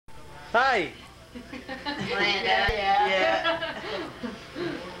Hi. Yeah.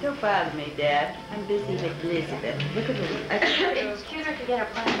 Don't bother me, Dad. I'm busy with Elizabeth. Look at her. It's cuter to get her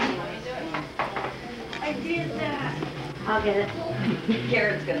plan. I did that. I'll get it.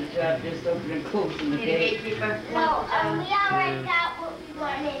 Karen's gonna job just opening and closing the gate. Gatekeeper. No, we already got what we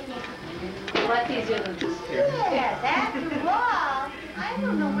wanted now. A lot easier than this. Yes, after all, I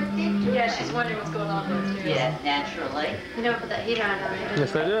don't know what they do. Yeah, she's wondering what's going on downstairs. Yeah, naturally. You never put that heater on down there.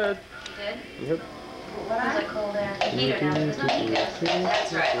 Yes, I did. You did? Yep. What is it cold air? The heater down there. There's no heater.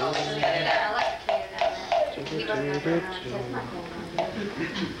 That's right. Oh, I like the heater down there. He wasn't gonna turn on. He said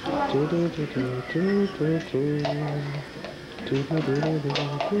it's not cold down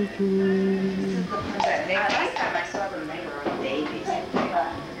Last time I saw them, they were babies.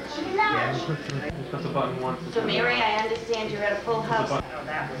 Press the button once. So Mary, I understand you're at a full house. Oh,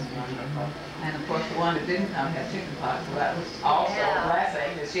 that was wonderful. And of course, the one that didn't come had chickenpox, so that was also a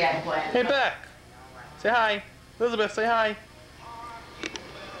blessing that she hadn't planned. Hey, Beck. Say hi. Elizabeth, say hi.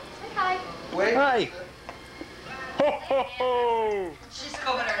 Hi. Wait. Hi. Ho, ho, ho. She's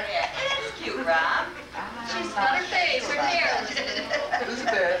combing her hair. That's cute, Rob. She's got her face, her hair.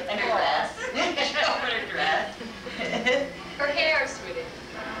 Elizabeth. And her dress. She's combing her dress. Her hair, sweetie.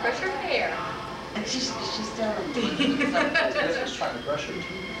 Brush her hair. And she's still in Elizabeth's trying to brush her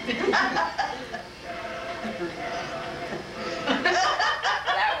teeth.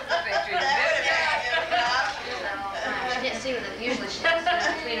 That was the picture you did. She didn't see with it. Usually she has it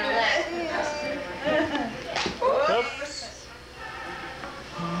between her legs. Oops.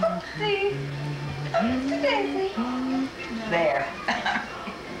 there.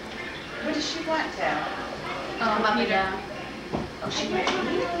 What does she want now? Oh, up and down. Oh, she likes it?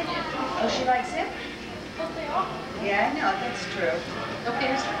 Oh, she likes it? Yeah, I know, that's true.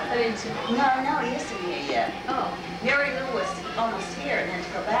 Okay, I didn't see. No, he isn't here yet. Oh. Mary Lou was almost here, and then to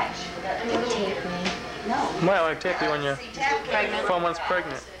go back, she forgot to tape me. No. Why would I tape you when you're Pregnant. 4 months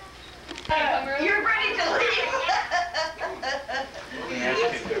pregnant? You're ready to leave.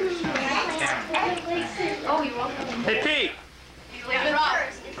 Oh, you're welcome. Hey, Pete.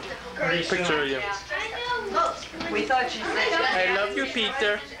 Picture of you. We thought she said I love you,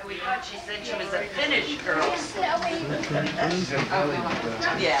 Peter. we thought she said she was a Finnish girl.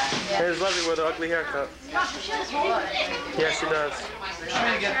 Yeah. There's Lovely with an ugly haircut. Yeah, she does.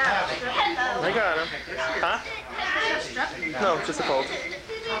 I got him. Huh? No, just a cold.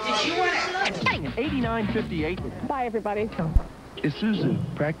 Did you want to? 8958. Bye, everybody. Is Susan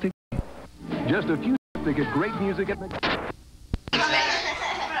practically? Just a few to get great music at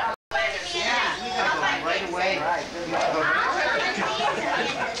Right away.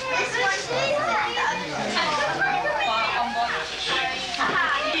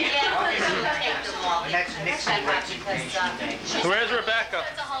 Where's Rebecca?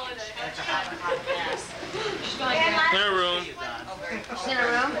 In her room. She's in her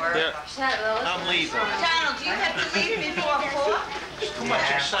room? Yeah. She's not at Lowe's? I'm leaving. Donald, do you have to leave it into a fork? Too much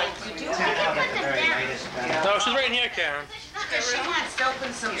excitement. No, she's right in here, Karen. Because she wants to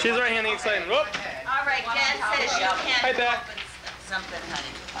open some. She's right here in the exciting. Whoop. All right, Ken says you Hi, can't Beck. open something,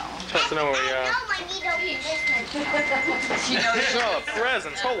 honey. Supposed to know where we are. She knows Oh,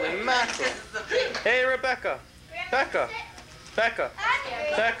 presents. Holy mackerel. Hey, Rebecca. Becca. Becca.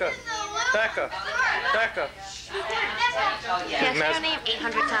 Becca. Becca. Becca. Oh, yeah. Yes, say her name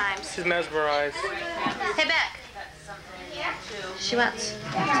 800 times. She's mesmerized. Hey, Beck. She wants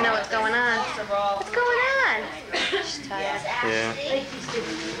to know what's going on. What's going on? She's tired. Yeah.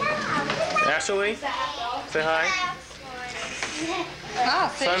 Ashley, say hi.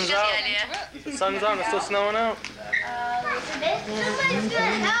 Sun's out. The sun's out. It's still snowing out.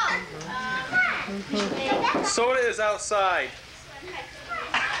 Soda is outside.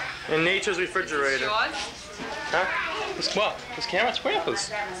 In nature's refrigerator. Huh? Well, this camera's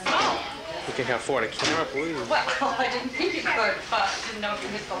Grandpa's. Oh. You can afford a camera, please. Well, I didn't think you could. Didn't know if you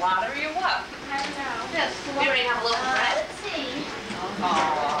hit the lottery or what. Yes. We already have a loaf of bread.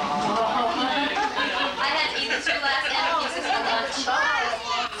 I had to eat the 2 last pieces for lunch.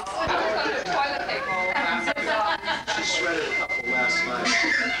 Toilet paper. She shredded a couple last night.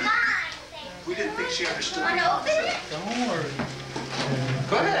 We didn't think she understood. Don't worry.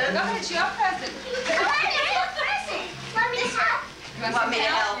 Go ahead. Go ahead, she up present. Let me help. You want me to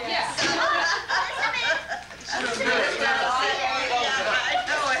help? Yeah.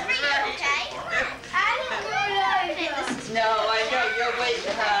 No, I know, you're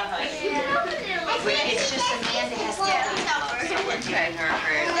waiting, huh? It's just Amanda has to be someone paying her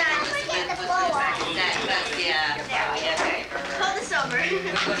for it. Yeah. Hold this over.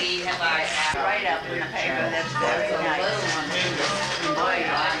 We have our right up in the paper, that's nice. Boy,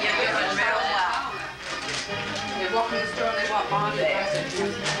 They want bond there.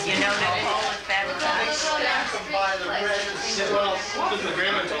 You know Nicole is baptized. Well, this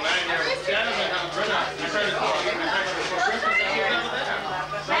agreement till 9 years. That doesn't have a printout. I tried to call you. I tried for Christmas. That was never there.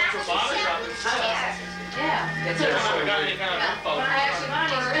 That's for body shop. Yeah. It's never got any kind of info.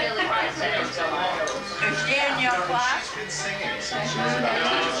 Is she in your class? She's been singing since she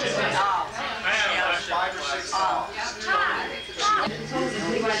Oh. I have 5 or 6 songs.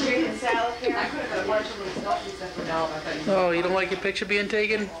 You want chicken salad here? I could have got a bunch of little stuff except for dog. I thought you Oh, you don't like your picture being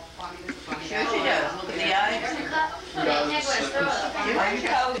taken? Sure she does. Look at the eyes.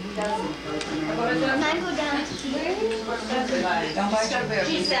 Mine go down to here. don't buy sugar.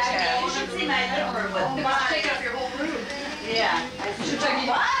 She said, I want to see my liver with the Take up your whole room. Yeah. Should take you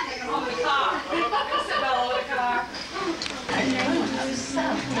take them home in the car. Sit all over the car.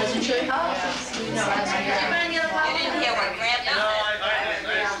 Doesn't show you how. No, that's You didn't hear what Grandpa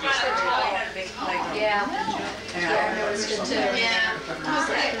said? Yeah. I noticed it too. Yeah.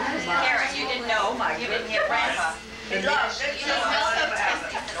 Karen, you didn't know. You didn't hear Grandpa. Look, you don't smell so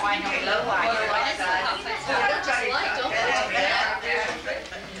tasty. Oh, I know low wine.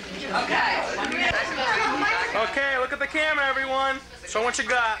 Okay, look at the camera, everyone. Show what you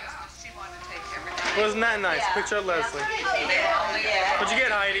got. Wasn't that nice? Picture of Leslie. What'd you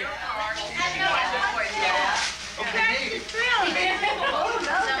get, Heidi?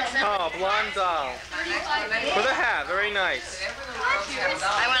 Oh, blonde doll. With a hat, very nice.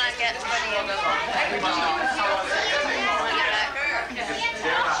 I want to get money in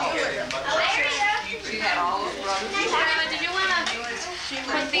Did you want to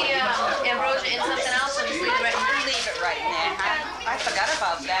put the ambrosia in something else or just leave it right here? Leave it right in there, huh? I forgot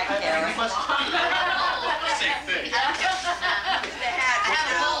about that, Karen. Same thing. I have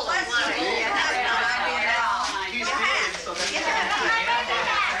a bowl of one. He's dead, so that's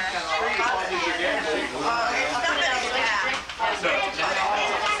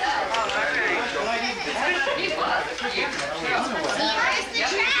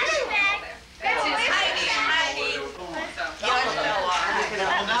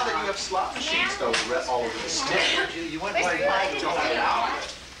Well, now that you have slot machines, though, all over the stage, you went right back to all out.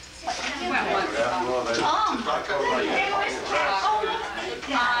 Right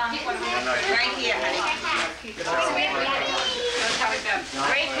here, honey.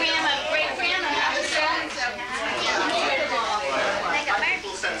 Great grandma, great grandma.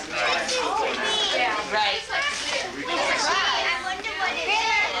 Right. I wonder what it is.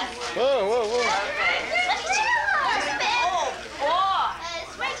 Whoa, whoa, whoa.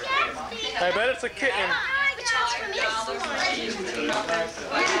 I bet it's a kitten.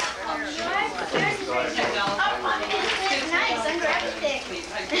 Nice, under everything.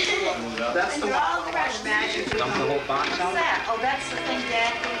 That's the one. Dump the whole box out. Oh, that's the thing,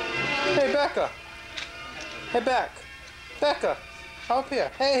 Dad. Hey, Becca. Hey, Beck. Becca. Up here.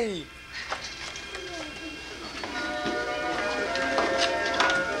 Hey.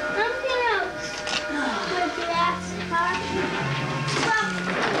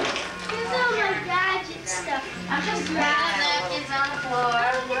 I'm just grabbing napkins on the floor.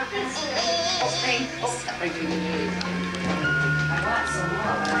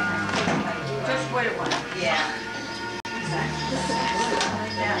 Just wait a while. Yeah.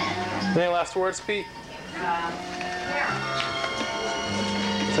 Any last words, Pete?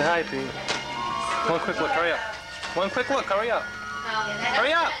 Say hi, Pete. One quick look, hurry up. One quick look, hurry up.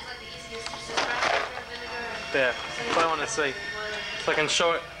 Hurry up! There, that's what I want to see. So I can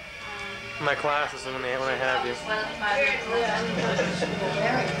show it in my classes when I have you. Are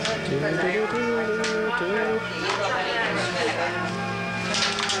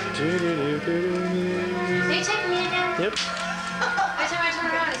you taking me in now? Yep. Every time I turn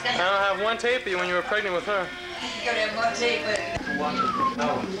around, he's got I don't have one tape of you when you were pregnant with her. You're gonna have more tape, but.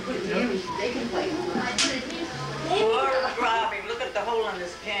 Poor Robbie, look at the hole in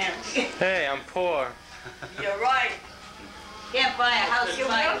his pants. Hey, I'm poor. You're right. Can't buy a house to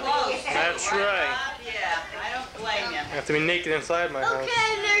buy clothes. That's right. Yeah, I don't blame you. I have to be naked inside my house.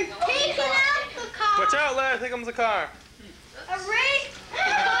 Okay, they're taking out the car. Watch out, lad. Here comes the car. A race.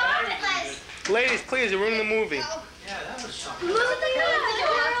 Ladies, please, you're ruining the movie. Move the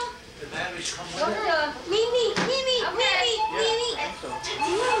car. The batteries come with it. Mimi.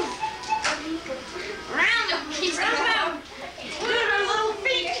 Round him. He's around. Look at her little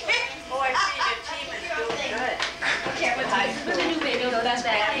feet. Oh, I see your team is doing good. Put the new baby on that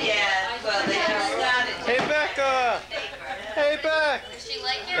back. Yeah, well, they just started. Hey, Becca. Hey, Beck. Does she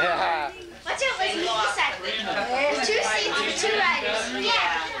like you? Yeah. Watch out, Leslie. This side. There's 2 seats for 2 riders.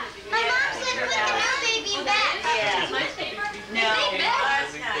 Yeah. My mom said put the new baby back. Yeah. No,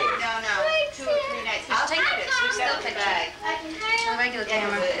 last night. No. 2 or 3 nights. I'll take it. We still take the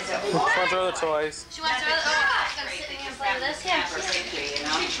camera. Wants her other toys. She wants her other. Oh, she's gonna sit here and play with this. Yeah.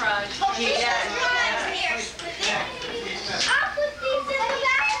 She tried. I'll put these in the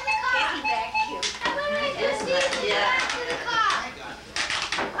back of the car. I'm gonna put these in the back of the car.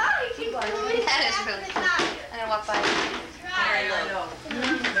 Oh, you can put them in the That is back really of the cool. car. I'm gonna walk by.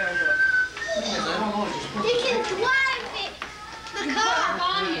 You can drive it. The car.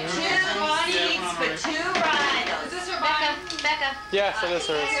 2 seats for 2 riders. Becca. Yeah, so this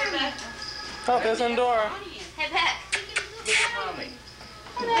is. Oh, there's Endora. Hey, Beck.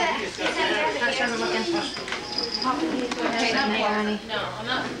 How's Rosa looking? Okay, no, honey. No, I'm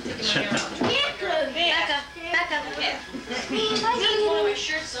not taking my hair out. Becca. One of my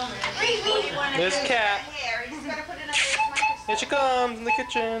shirts on there. There's Cat. Here she comes in the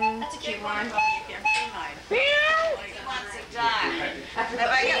kitchen. That's a cute one.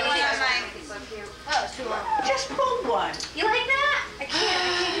 Oh, it's too long. Just pull one. You like that? I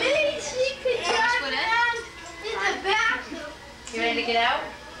can't. Maybe she could drive around in the back. You ready to get out?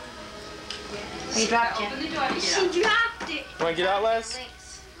 You dropped you. She dropped it. You wanna get out, Les?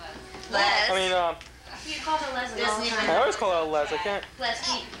 Thanks. I mean, You called her Leslie all the I time. always call her Les. I can't.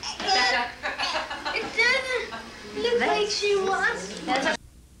 Leslie. Becca. It doesn't look like she wants. That's a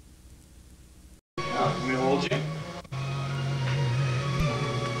Want me to hold you?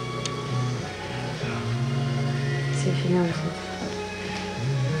 see if she notices.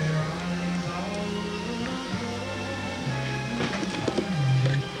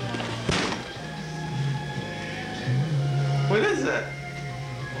 What is it?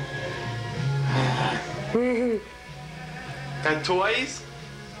 Got toys?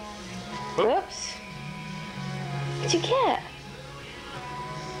 Whoops. What'd you get?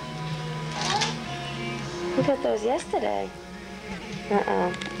 We got those yesterday. But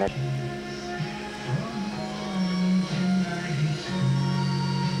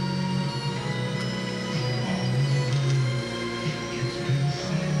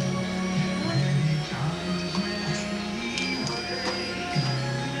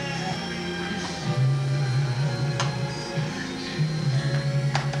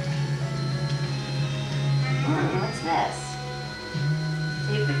what's this?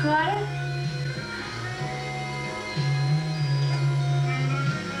 Tape recorder?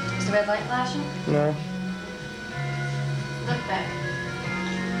 Is the red light flashing? No. Look back.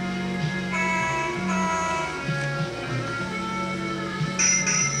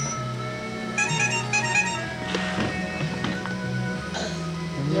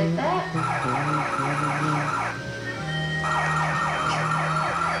 You like that?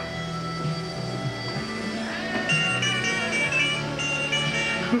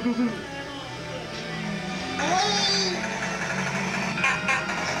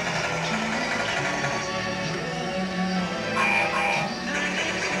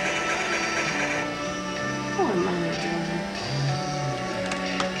 Oh, what am I doing?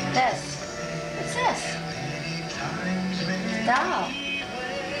 This. What's this? Doll.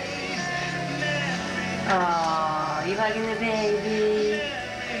 Oh, you hugging the baby?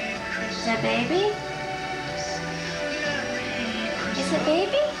 Is that baby? Is it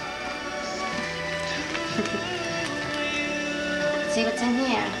baby? See what's in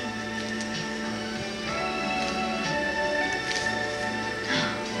here.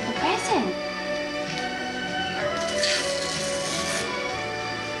 A present.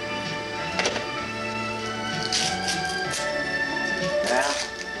 Girl,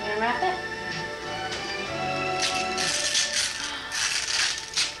 you gonna wrap it?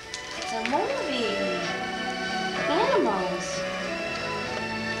 It's a movie. Animals.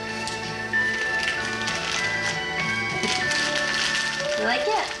 You like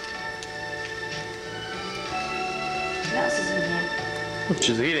it? What else is in here?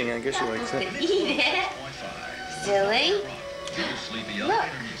 She's eating. I guess she likes it. Eat it. Silly. Look.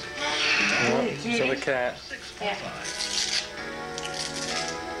 Oh, so the cat. Here.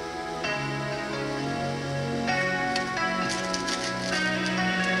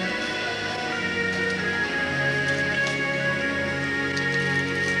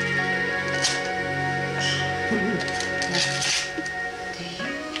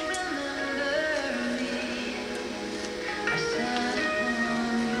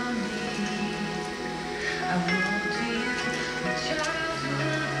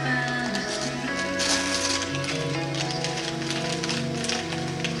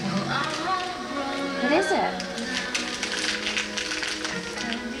 What is it?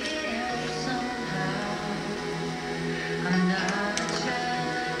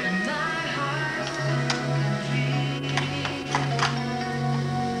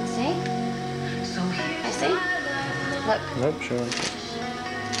 See? I see. Look. Nope, sure.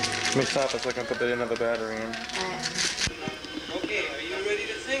 Let me stop it so I can put the another battery in. Okay, are you ready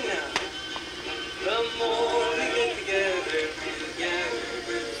to sing now? The more we get together,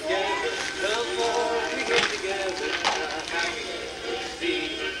 the more we get together, the happier we'll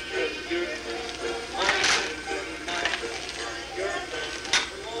be. 'Cause you're my friend and my friend, your friend. The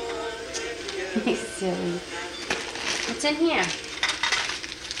more we get together. He's silly. What's in here?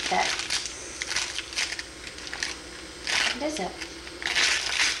 That. What is it?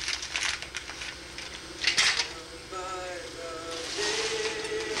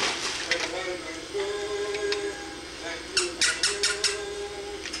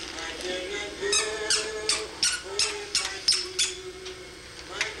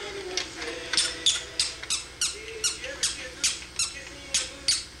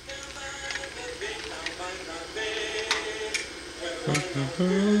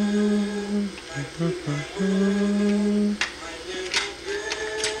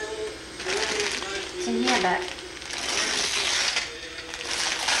 What's in here, Beck?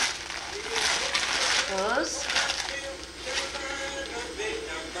 Those?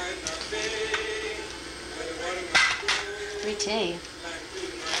 Free tea.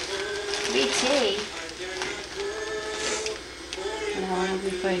 Free tea? And how long will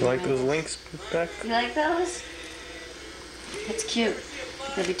be free? You like those links, Beck? You like those? It's cute.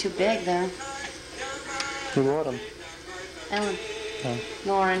 They'll be too big though. Who bought them? Ellen. Oh.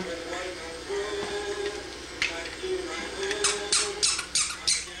 Lauren.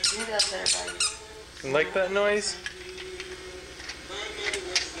 Maybe that's better, buddy. You like that noise?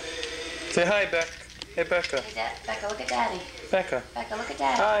 Say hi, Beck. Hey, Becca. Hey, Becca, look at Daddy. Becca. Becca, look at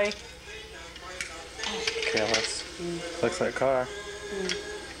Daddy. Hi. Careless. Looks like a car.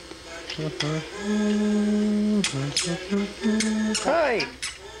 Hi.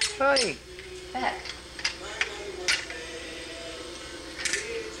 Hi. Beck.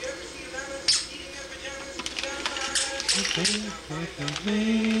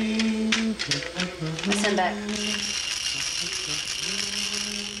 Listen, Beck.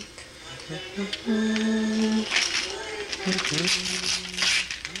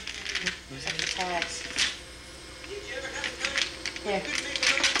 Check the tags. Here.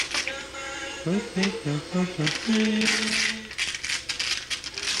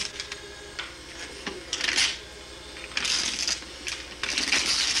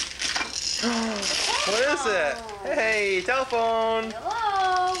 What is it? Hey, telephone.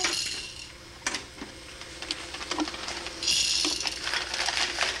 Hello.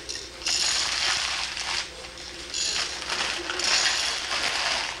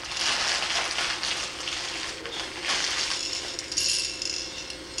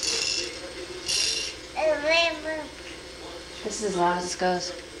 This is as loud as this goes.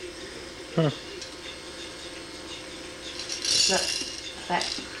 Huh. Look. Back.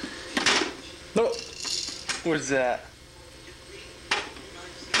 No. What's that?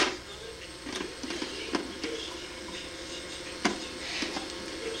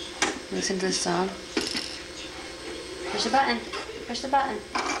 Listen to this song. Push the button. Push the button.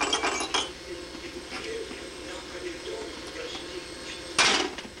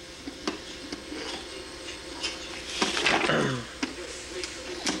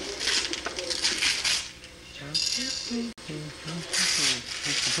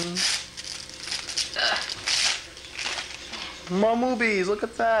 More movies. Look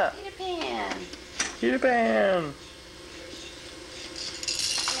at that. Peter Pan. Peter Pan.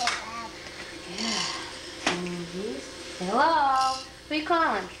 Hello. Who are you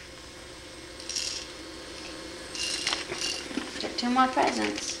calling? Get 2 more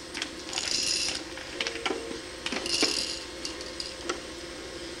presents.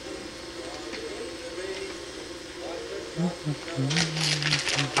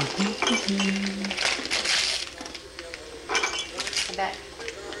 I bet.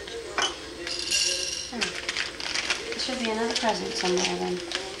 There should be another present somewhere then.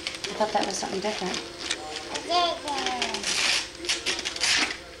 I thought that was something different.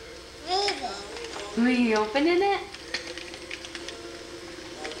 Were you opening it?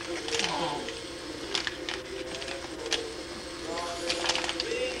 Oh.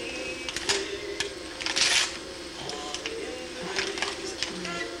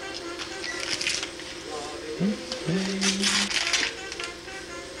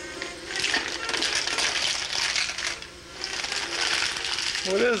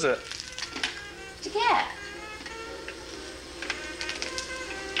 What is it? What'd you get?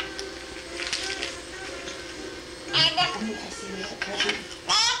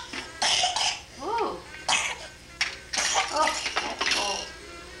 Ooh. Oh, that's cold.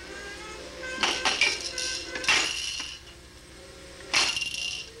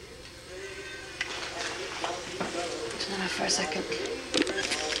 second.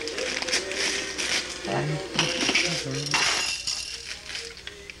 Back.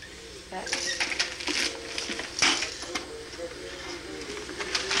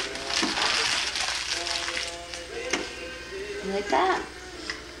 You like that?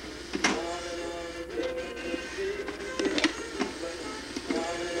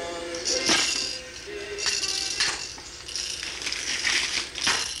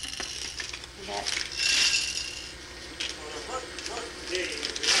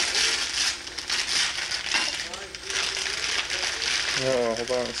 Oh,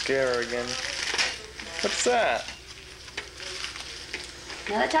 hold on, scare her again. What's that?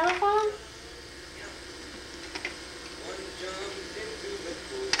 Another telephone?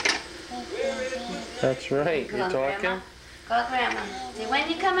 That's right, Go, you're talking? Grandma. Go, Grandma. Say, when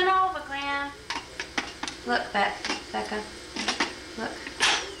you coming over, Gran? Look, Becca. Look.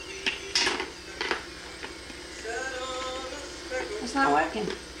 It's not working.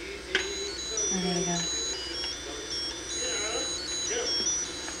 Oh, there you go.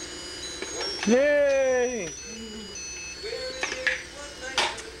 Yay!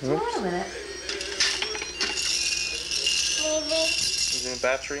 What's the matter with it? Using a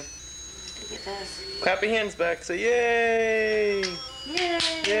battery. Look at this. Clap your hands back, say yay! Yay!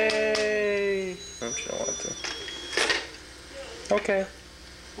 Yay! I'm sure I want to. Okay.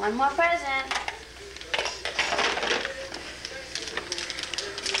 One more present.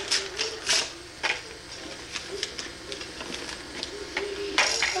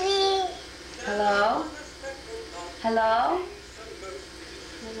 Hello? Hello?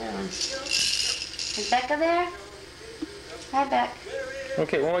 Where's that one? Is Becca there? Hi, Beck.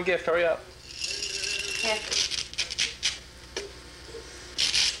 Okay, one more gift, hurry up. Here.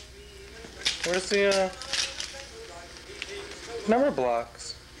 Where's the number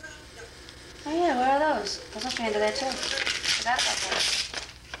blocks? Oh yeah, where are those? Those must be under there too. Forgot about that.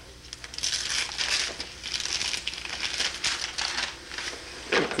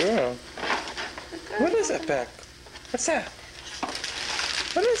 Good girl. What is that, Beck? What's that?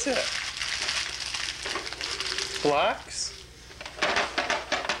 What is it? Blocks?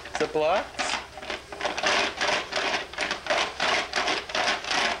 Is it blocks?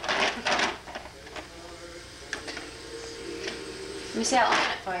 Let me see, I'll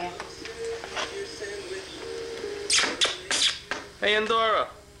open it for you. Hey, Andorra.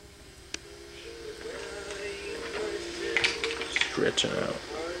 Stretching out.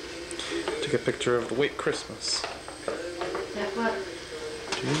 Take a picture of the White Christmas. Beck, look.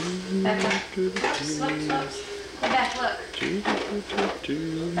 Becca. Oops, whoops. Hey, Beck, look.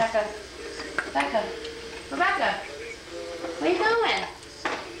 Becca. Becca. Rebecca. What are you doing?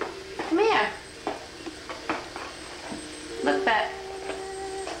 Come here. Look, Beck.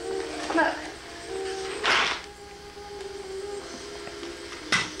 Look.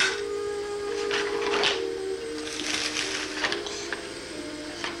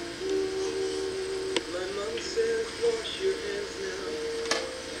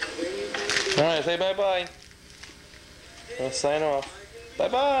 All right, say bye-bye. Let's sign off.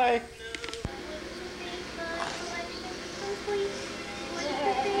 Bye-bye.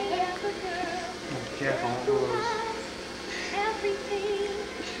 Careful.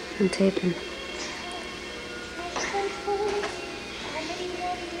 I'm taping.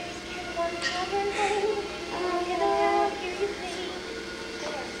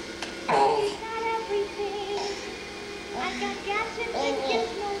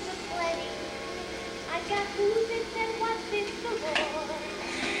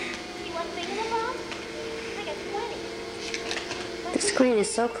 The screen is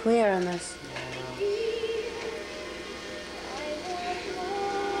so clear on this.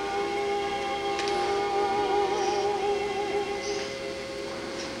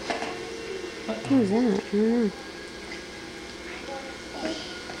 Who's that? I don't know.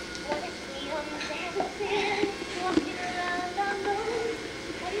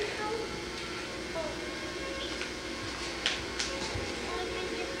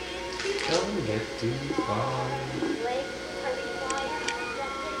 Don't get too far.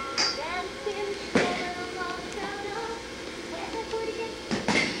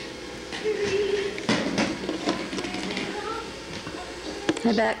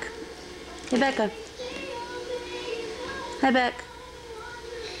 Hi, Beck. Hey, Becca. Hi, Beck.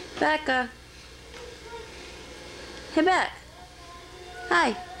 Becca. Hey, Beck.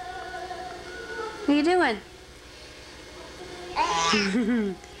 Hi. What are you doing?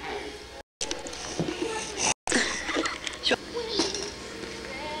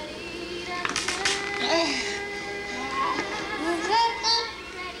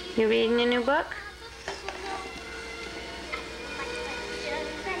 You reading a new book?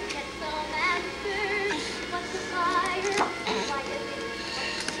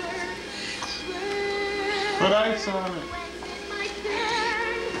 Put ice on it.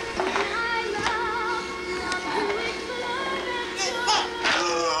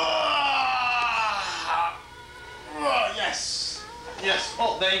 Yes. Yes.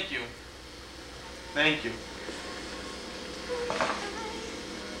 Oh, thank you. Thank you.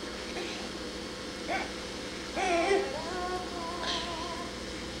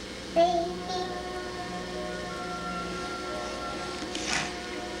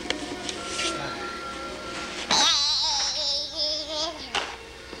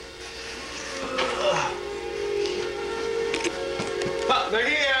 Oh, they're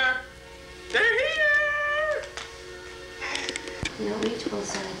here. They're here. You don't reach both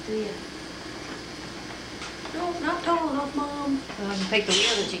sides, do you? No, not tall enough, Mom. Well, you take the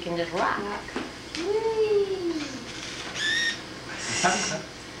wheel that you can just rock. Whee!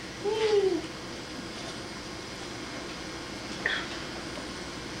 Whee!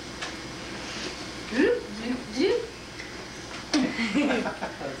 Zoop, zoop, zoop.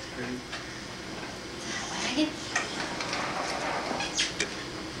 That's great. Wagon.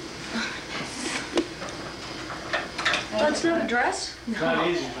 That's not a dress? It's not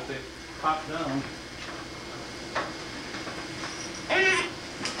easy, but they pop down.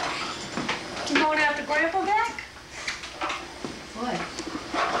 You going after Grandpa back? Boy.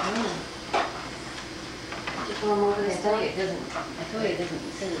 Just throw him over there. I told you it doesn't, it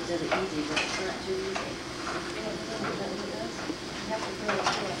says it does it easy, but it's not too easy.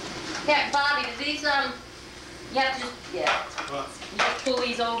 Yeah, Bobby, do these, you have to just, yeah. What? You just pull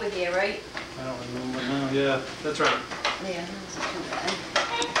these over here, right? I don't remember now. Yeah, that's right. Yeah, that's not too bad.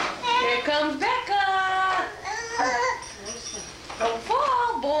 Here comes Becca! Don't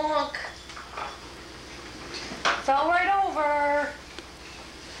fall, bonk! Fell right over.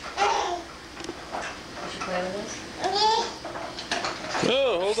 You should play with this.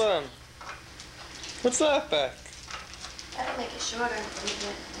 Oh, hold on. What's that back? That'll make it shorter.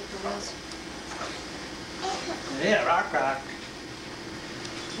 Take the wheels. Yeah, rock.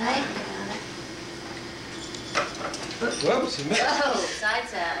 Right? Whoops, you missed. Oh, side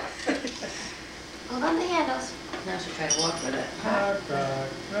saddle. Hold on the handles. Now she'll try to walk with it. Rock.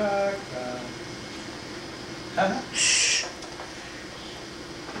 Huh?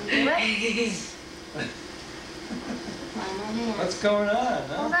 Do it. Mind my hands. What's going on,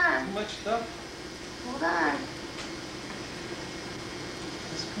 huh? Hold on. Too much stuff? Hold on.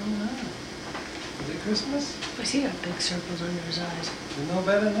 What's going on? Is it Christmas? But he got big circles under his eyes. You know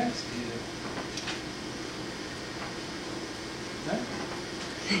better next year. Huh?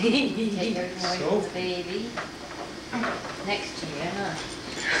 Take everything away So- from the baby. Next year,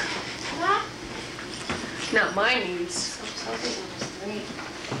 huh? Not my knees. So big on his three.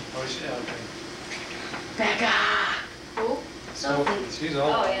 Oh, she, okay. Becca! Who? Sophie. She's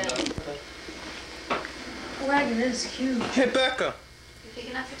all. Oh, yeah. The wagon is huge. Hey, Becca. You're big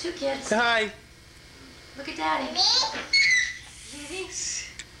enough for two kids. Say hi. Look at Daddy. You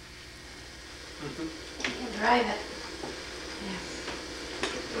can drive it. Yeah.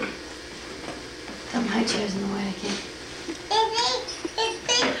 Got my chair's in the way, I can't.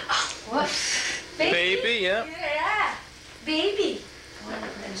 What? Baby, yeah. Yeah. Baby.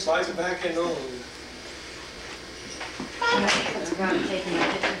 Slides it back in over. Let's go and take a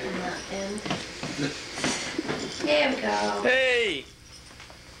picture from that end. There we go. Hey.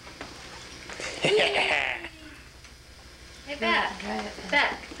 Hey, back.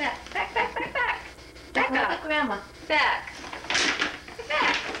 Back. Back up. Grandma. Back.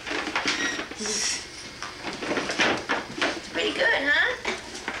 Back. It's pretty good, huh?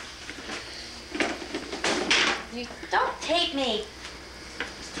 You don't take me.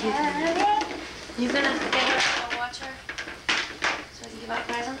 You gonna get her to watch her? So I can give out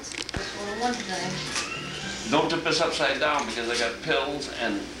presents? One time. Don't tip this upside down because I got pills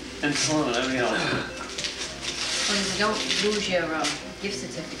and insulin and everything else. Please don't lose your gift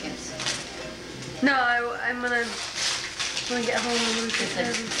certificates. No, I'm gonna when I get home and lose I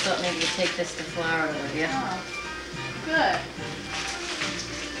it. thought maybe you'd take this to Florida with you. Good.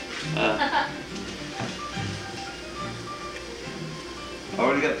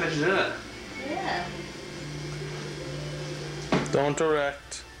 Already got pictures in it. Yeah. Don't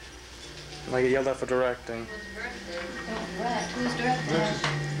direct. I get yelled at for directing. Don't direct. Who's directing?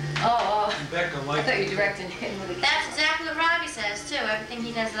 Oh, Becca, I thought you were directing him with a... That's exactly what Robbie says, too. Everything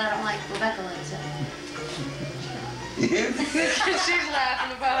he does that I don't like, Rebecca likes it. She's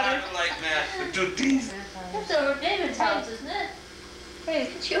laughing about it. I like that. The two teeth. That's over David's house, isn't it? Hey,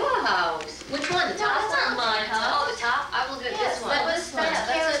 it's your house. Which one? The top? That's not my house. Oh, the top? I will get this one. That was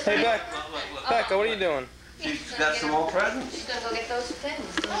Hey, Becca. Becca, what are you doing? She's got some more presents. She's gonna go get those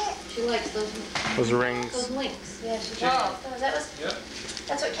things. She likes those rings. Those links. Yeah, she loves those.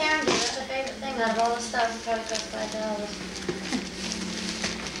 That's what Karen did. That's her favorite thing out of all the stuff. It probably cost $5.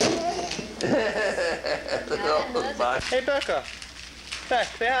 Hey, Becca. Beck,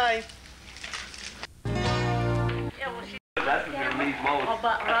 say hi. That's what gonna leave most. Oh,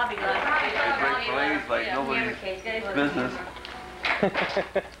 but Robbie likes Great plays like nobody's business.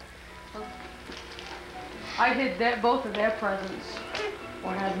 I hid both of their presents,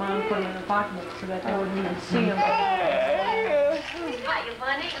 or had mom put them in the pocketbook so that they wouldn't even see them. What, you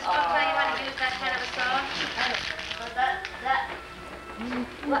bunny? Just how you want to use that kind of a saw?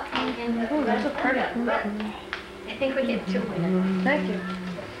 That's a pretty one. I think we get 2 with it. Thank you.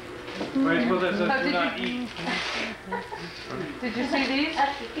 Right, well, that says do not eat. Did you see these?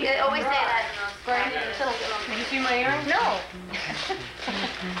 They always say that in those Right. Did you see my earrings? No. It's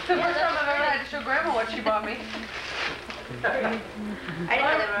the first time I've ever had to show Grandma what she bought me. I didn't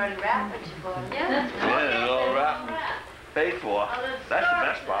know they were already wrapped when she bought them. Yeah, it's all wrapped. Paid for. That's the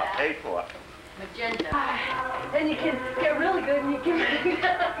best part. Paid for. magenta. Then you can get really good and you can make it too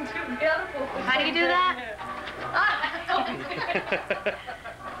beautiful. How do you do that?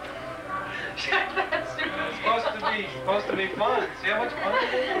 It's supposed to be fun. See how much fun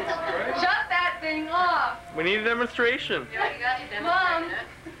it is? Right? Shut that thing off. We need a demonstration. Mom.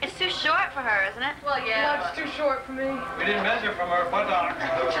 It's too short for her, isn't it? Well, yeah. No, it's too short for me. We didn't measure from our buttocks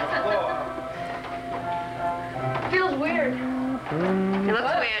to the floor. Feels weird. It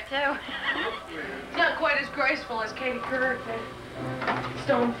looks weird, too. It's not quite as graceful as Katie Couric did.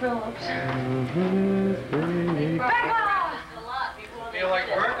 Stone Phillips. Becca! Feel like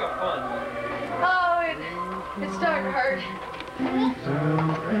work or fun? Oh, it's starting to hurt. Don't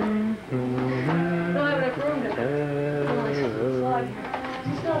have enough room to slide.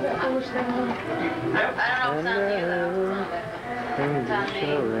 Still a bit foolish now. I don't know if it's on you, though. It's on me.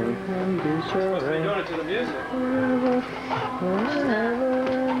 Supposed to be doing it to the music.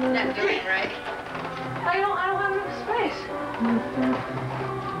 Not doing it right. I don't have enough space.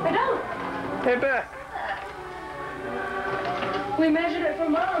 I don't. Hey, Beck. We measured it for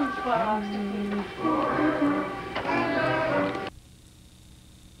Mom's box.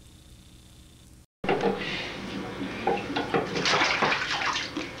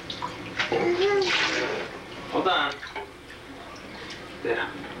 Hold on. There.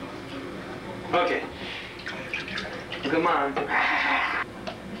 Okay. Come on.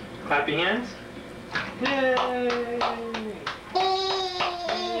 Clap your hands. Yay!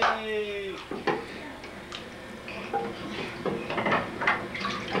 Yay!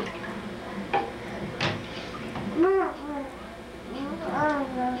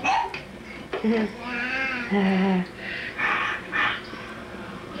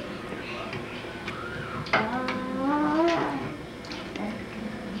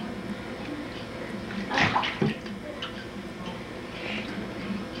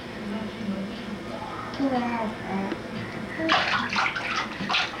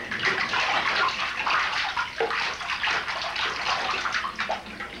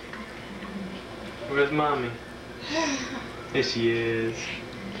 Where's Mommy? Here she is.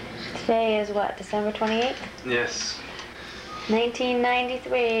 Today is what, December 28th? Yes.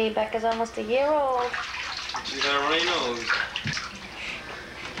 1993. Becca's almost a year old. She's got a runny nose.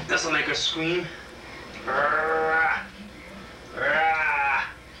 This'll make her scream. Alright.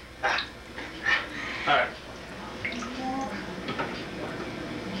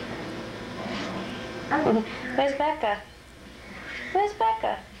 Where's Becca? Where's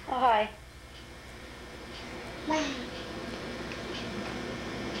Becca? Oh, hi.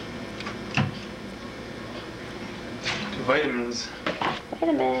 Vitamins.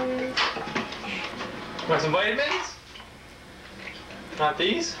 Vitamins. Want some vitamins? Not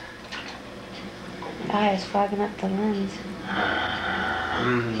these? Eye is fogging up the lens.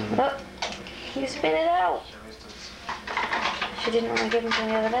 Oh, you spit it out. She didn't want to give them to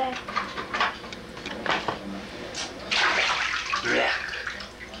me the other day.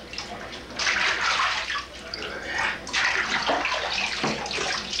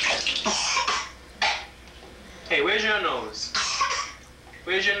 Hey, where's your nose?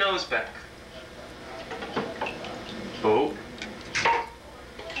 Where's your nose, Beck? Oh.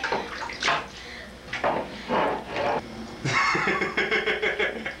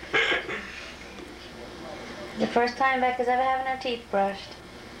 The first time Becca's ever having her teeth brushed.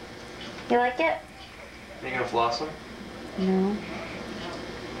 You like it? You gonna floss them? No.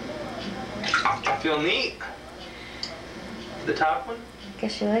 Feel neat? The top one?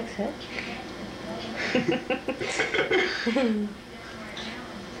 Guess she likes it.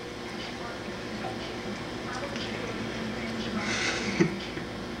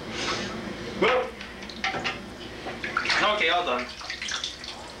 all done.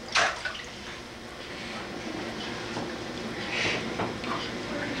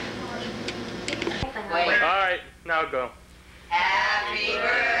 Wait. Alright, now go. Happy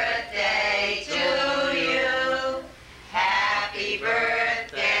birthday to you. Happy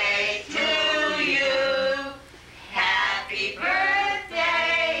birthday to you. Happy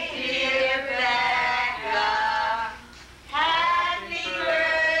birthday, dear Becca. Happy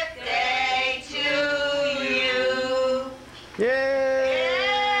birthday to you. Yay!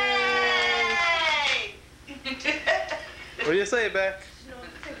 Yay! What do you say, Beck?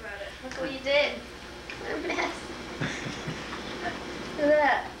 Look what you did. What a mess. Look at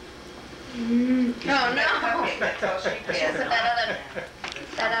that. Oh no! That's all she She put cares.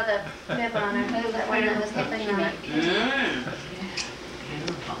 that other nib on her. That one that was the thing on it.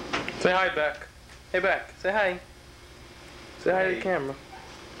 Say hi, Beck. Hey, Beck. Say hi. Say hi to the camera.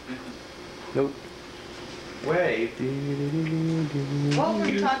 Nope. Wave. Well, when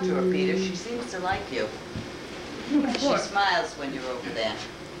you talk to her, Peter, she seems to like you. She smiles when you're over there.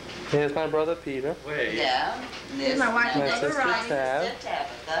 Here's my brother Peter. Wave. Yeah. This my wife, My sister Tab.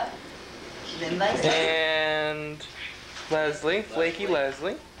 Tabitha. Then my sister. And Leslie, Flaky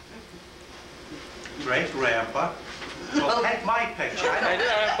Leslie. Great grandpa. Well, take my picture. I did,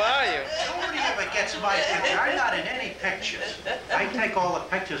 I buy you. Nobody ever gets my picture. I'm not in any pictures. I take all the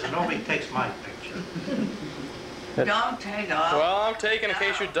pictures and nobody takes my picture. Don't take off. Well, I'm taking in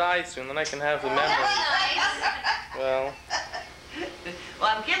case you die soon, then I can have the memory. Well, Well,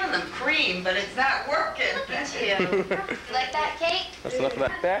 I'm giving them cream, but it's not working. You like that cake? that's enough of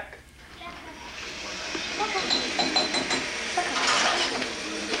that, Beck.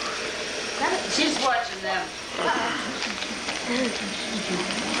 She's watching them.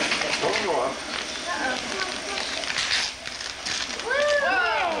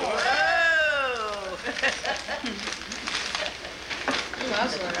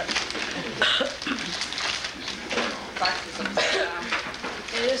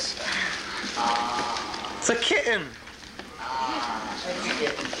 It is. It's a kitten.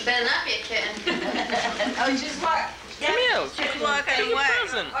 Better not be a kitten. Oh, she's what? Come here. She's walking It's a away.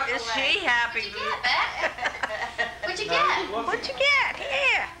 present. Is she happy? What'd you get? What'd you get?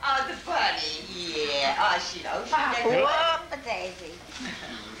 Here. Oh, the bunny. Yeah. Oh, she knows. Whoop a daisy.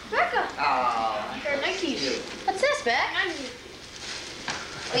 Becca. Oh. They're Nikes. What's this, Beck?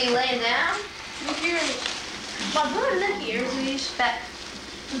 Are you laying down? Look ears. Bob, what are Nick ears these? Beck.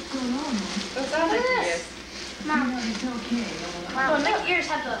 What's that like this? Mom. Well, Nick ears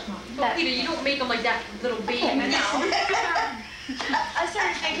have the. Well, Peter, you don't make them like that, little baby. I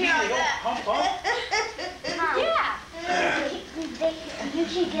started thinking like that. Pump up. Yeah. You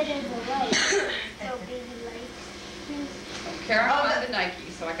can get in the light. So baby lights. Karen wanted the Nike,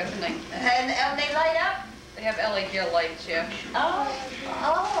 so I got the Nike. And they light up? They have LA Gear lights, yeah. Oh.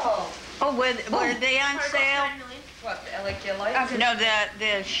 Oh. Oh, were they on sale? What, the LA Gear lights? No,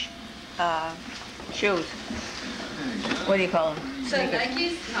 the shoes. What do you call them? So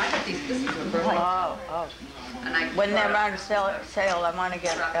Nikes? No, I got these. This is a birthday. Oh. And I When they're on sale, I want to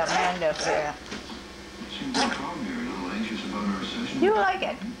get Amanda a pair. You like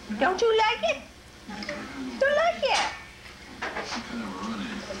it? Don't you like it? You like it?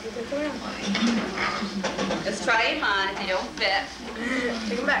 Just try them on. If you don't fit,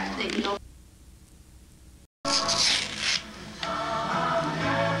 take them back.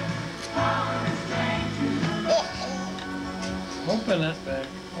 Open it back.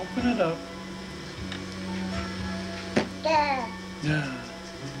 Open it up. Yeah. Yeah.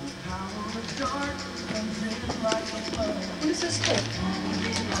 What is this kid?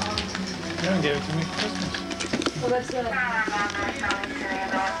 You don't give it to me for Christmas. Well, that's the.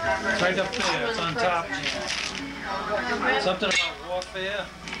 Right up there. It's on top. Something about warfare.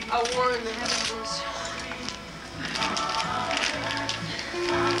 A war in the heavens.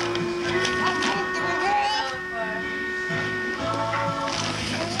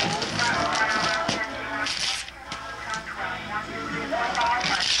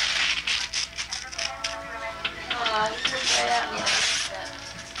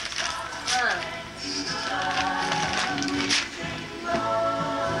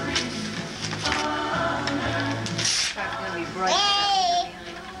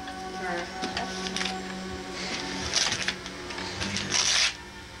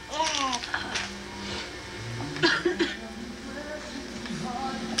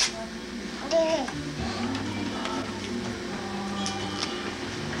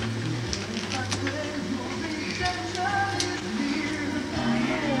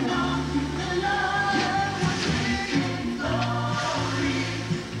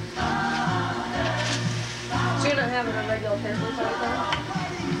 yellow papers all the time.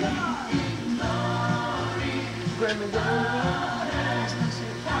 Grandma didn't.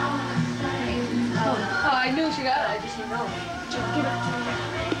 Oh, I knew she got it. I just didn't know. Just give it to me.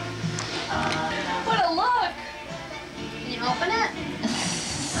 What a look! Can you open it?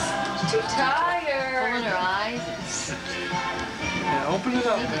 She's too tired. Pulling her eyes. Yeah, open it I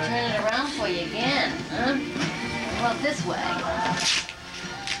up, need to man. turn it around for you again, huh? Well, this way.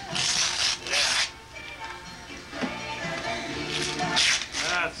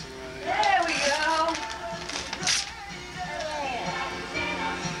 That's right. There we go.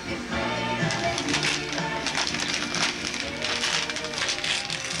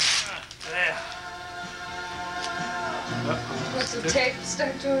 There. What's the tape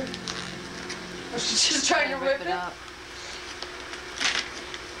stuck to her? Or she's just trying to rip it? up.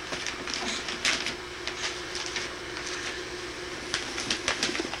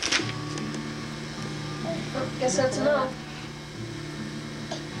 Guess that's a no.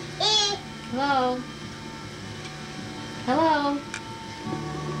 Hello? Hello?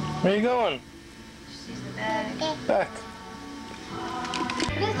 Where you going? She's the bag. Back.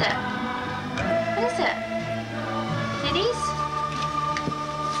 What is it? What is it? Kitties?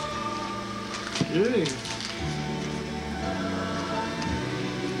 Hey.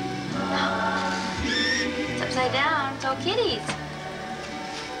 It's upside down. It's all kitties.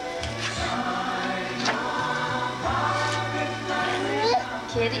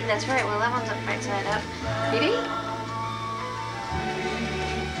 Kitty, that's right. Well, that one's up right side up. Kitty?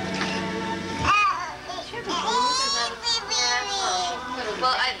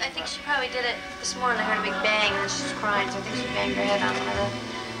 Well, I think she probably did it this morning. I heard a big bang and then she's crying, so I think she banged her head on one of the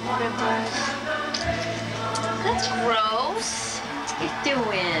crib bars. That's gross. What you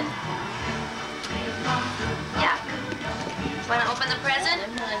doing? Yuck. Want to open the present?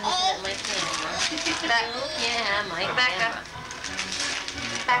 I'm not looking at my camera. Yeah, my Rebecca. camera.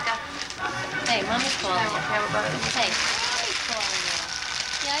 Becca. Hey, Mommy's calling you. Have a button. Hey, Mommy's calling you.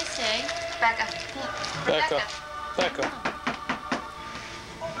 Yeah, I say. Becca. Becca. Becca.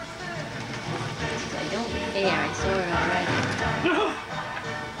 I don't care. I saw her already.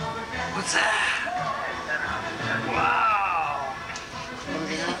 What's that? Wow.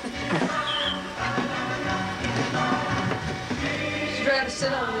 Close it up. She's trying to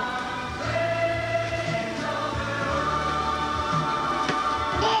sit on you.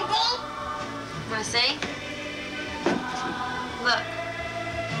 Want to see? Look.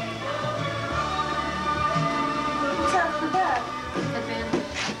 What's up for that? Headband.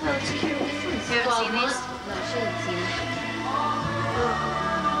 Oh, it's cute. You haven't seen these? No, she hasn't seen it.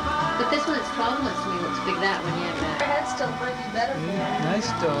 But this one is 12 months to me. Looks big, that one, yeah. Her head still might be better for that.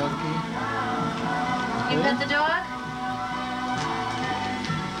 Nice doggy. You pet the dog?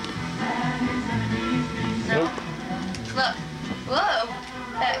 No? Nope. Look. Whoa.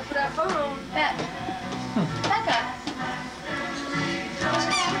 Beck. Put our phone. Beck. Becca.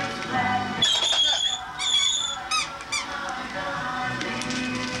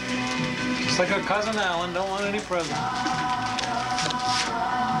 Just like her cousin Alan, don't want any presents.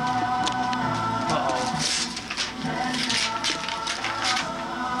 Uh-oh.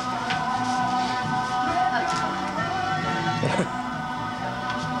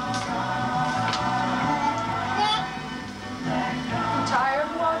 You tired,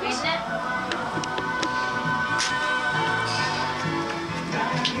 Walker? Reading it?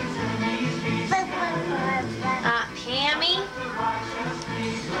 Pammy?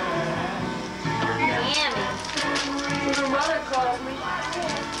 Pammy. Her mother calls me.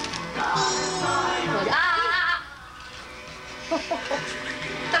 Ah!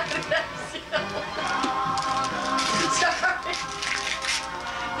 Sorry.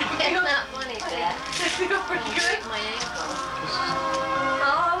 It's not funny, Dad. I feel pretty good. My ankle.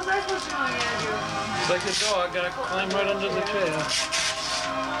 How was I supposed to know you had you? It's like the dog, gotta climb right under the chair.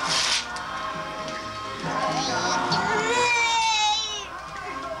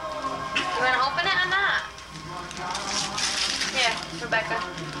 You want to open it or not? Here, Rebecca.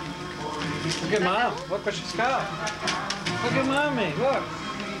 Look at Mom. Look what she's got. Look at Mommy. Look.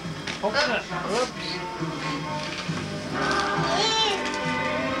 Open it. Whoops.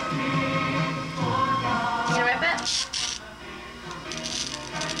 You gonna rip it?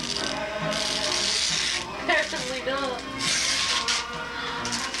 Apparently not.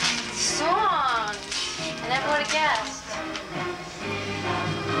 Song. I never would have guessed.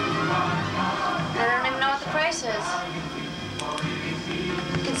 I don't even know what the price is.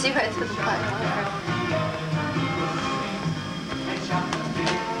 You can see right through the button.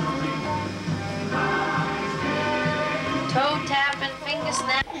 Toe tap and finger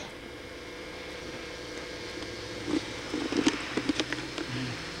snap.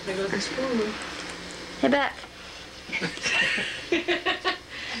 There goes the spoon. Hey, Beck.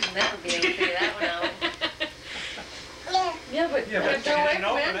 That would be able to figure that one out. Yeah, but Yeah, but you they're away didn't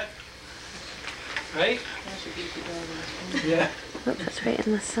from open it. it. Right? Yeah. Oh, that's right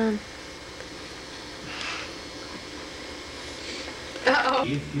in the sun. Uh-oh.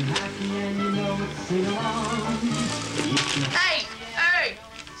 If you're happy and you know it, sing along. Hey! Hey!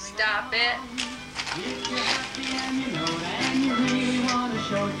 Stop it. If you're happy and you know it and you really want to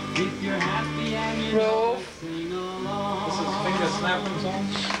show it. If you're happy and you know it, sing along. This is finger snapping song.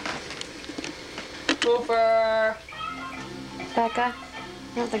 Cooper. Becca, I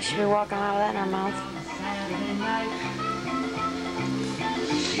don't think she should be walking around with that in her mouth. Saturday night.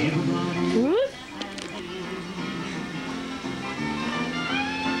 Whoop.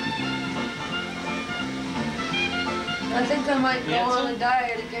 I think I might go on a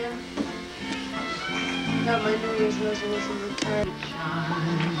diet again. Got my New Year's resolution returned.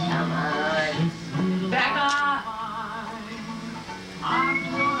 Come on. Becca!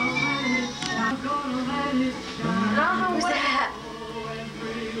 Who's that?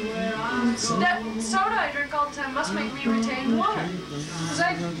 That soda I drink all the time must make me retain water. Because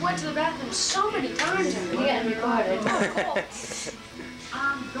I went to the bathroom so many times. You're getting recorded. Oh,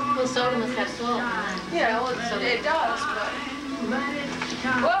 cool. Well, soda must have salt. Yeah, well, it does, but...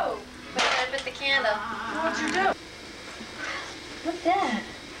 Whoa! But I lit the candle. What'd you do? What's that?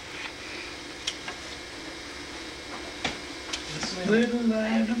 This little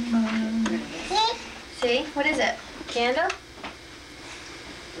light of mine. See? What is it? Candle?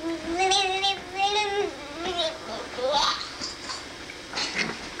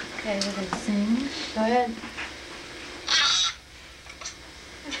 Okay, we're gonna sing. Go ahead.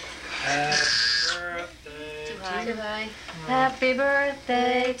 Happy birthday. Happy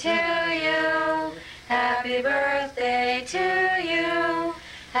birthday to you. Happy birthday to you.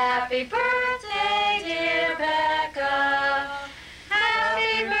 Happy birthday, dear Becca.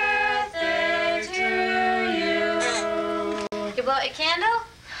 Happy birthday to you. You blow out your candle?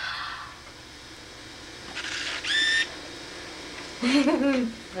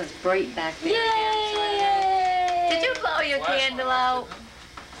 That's bright back there. Yay! Did you blow your candle out?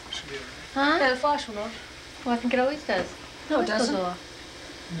 Huh? Yeah, the flash went off. Well, I think it always does. No, it doesn't. No,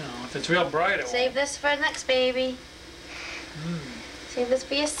 if it's real bright, it Save this for next baby. Save this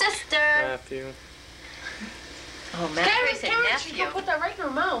for your sister. Matthew. Oh, Matt, Karen, said Karen, nephew. she's gonna put that right in her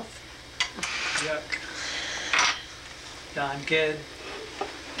mouth. Yuck. Don kid.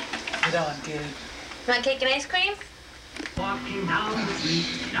 Get on, kid. You want cake and ice cream? Walking down the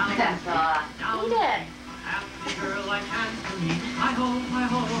street, down That's all. Eat it. happy girl like hands to me. Hi ho, hi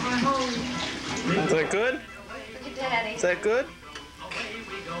ho, hi ho. Is that good? Look at Daddy. Is that good? Away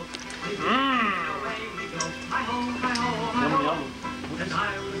we go. Away we go. Hi ho, hi ho, hi ho. As I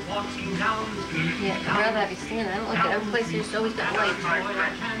was walking down the street, Yeah, I'd rather have you stand. I don't like that. Every place there's always got lights. boy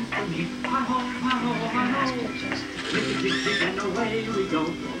like hands to me. Hi ho, hi ho, hi ho. Dig, dig, dig, and away we go.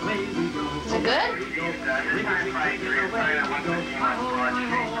 Away we go. Is it good? We go. Dig, dig, dig, and away we go. Hi ho, hi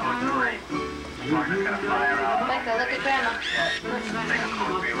ho, hi ho. Becca, look at Grandma.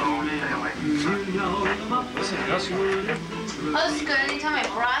 Oh, this is good. Anytime my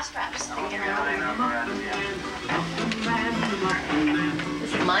bra strap's sticking out.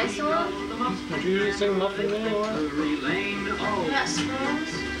 This is my song? Did you sing Muffin Man or what? You got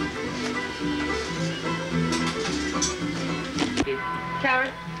spoons?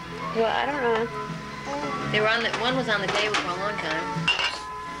 Karen? Well, I don't know. They were on the, one was on the table for a long time.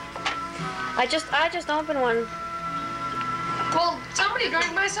 I just opened one. Well, somebody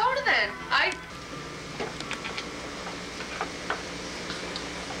drank my soda then.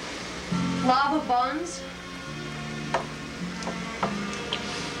 Lava buns.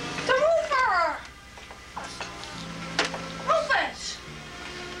 The roofer! Rufus!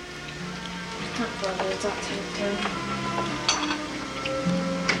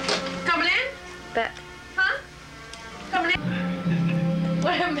 Coming in? Beck. Huh? Coming in?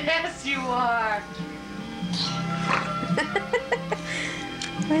 What a mess you are.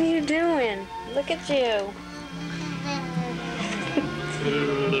 What are you doing? Look at you.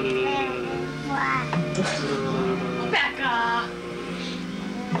 Becca!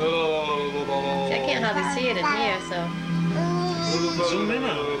 See, I can't hardly see it in here, so. Zoom in on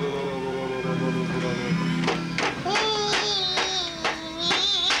it.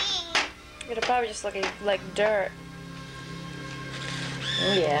 It'll probably just look like dirt.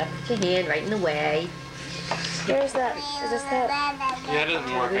 Oh yeah, put your hand right in the way. Where's that? Is this that? Yeah, it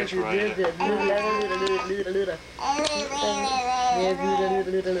doesn't work. I tried it.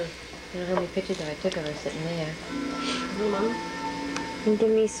 You know how many pictures I took of her sitting there. And give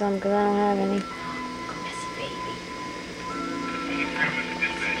me some, because I don't have any.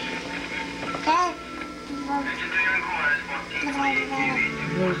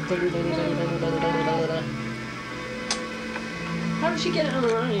 How did she get it on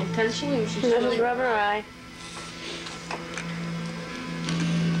her own intentionally? Or she's Just rubbing her eye.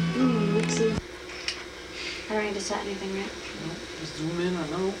 Mixing. I don't need to set anything, right? No, just zoom in, I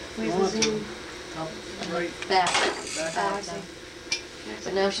know. Where's the zoom? Top right. Back. Oh, I see.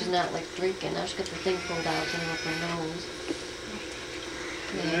 But now she's not like drinking. Now she's got the thing pulled out and up her nose.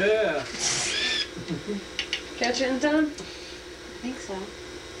 Yeah. Catch it in time? I think so.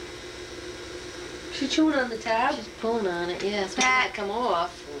 She chewing on the tab? She's pulling on it, yeah. So Back. it come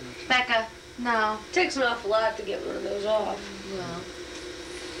off. Becca, no. Takes an awful lot to get one of those off. Well.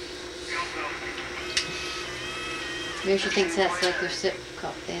 Maybe she thinks that's like their sip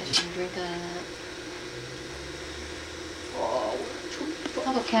cup there. She can drink out of that. Oh,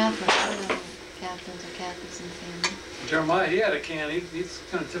 How about Catherine? I don't know. Catherine's in the family. Jeremiah, he had a can. He's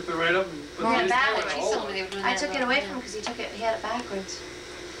gonna tip it right up and put Yeah, his backwards. She told me they were doing I that took it last away night. from him because he had it backwards.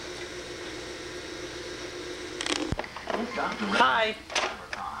 Hi.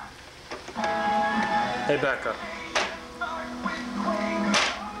 Hey, Becca.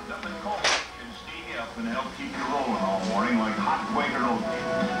 And help keep you rolling all morning like hot Quaker oatmeal.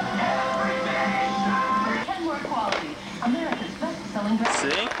 Kenmore Quality, America's best-selling dress.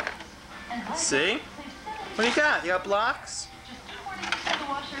 See? See? What do you got? You got blocks? Just $2.46 the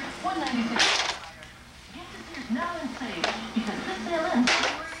washer, $1.96. Get to Sears now and save, because this sale ends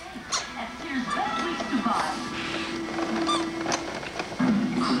February 8th at Sears' best weeks to buy.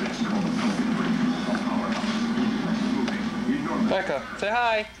 Becca, say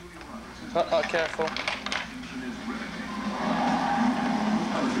hi. Careful.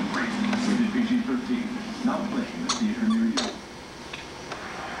 PG-13, now playing in the theater near you.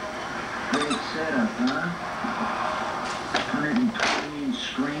 Great setup, huh? 120-inch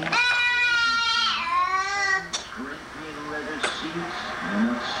screen. Gripping leather seats.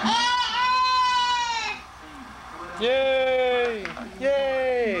 Yay!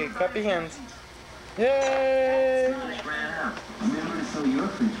 Yay! Clap your hands. Yay! Remember to fill your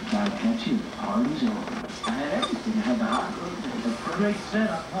fridge with Diet Pepsi when the party's over. I had everything. I had the hot cocoa. A great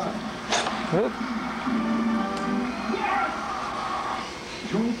setup, huh? Whoop.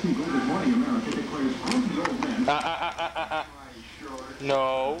 Join us in Good Morning America declares grumpy old men. No.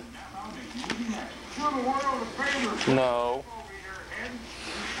 No.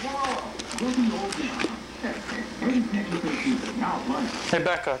 Hey,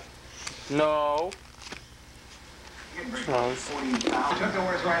 Becca. No.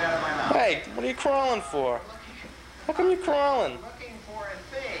 Hey, what are you crawling for? How come you're crawling? Looking for a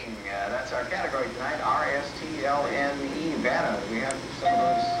thing. That's our category tonight. R-S-T-L-N-E. Vanna. We have some of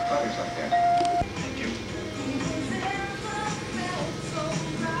those letters up there. Thank you.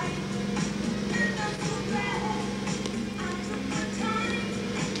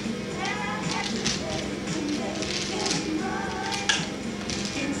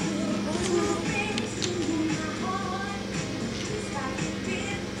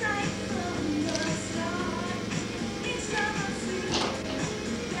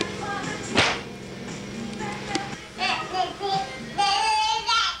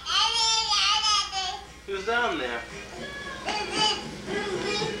 Who's down there?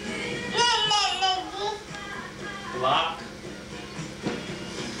 Lock.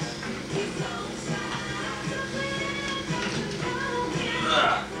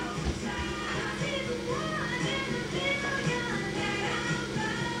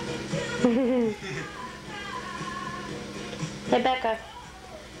 Hey, Becca.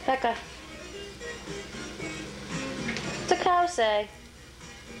 Becca. What's a cow say?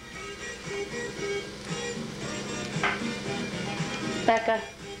 Becca.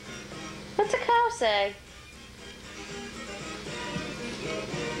 What's a cow say?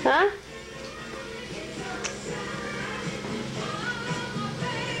 Huh?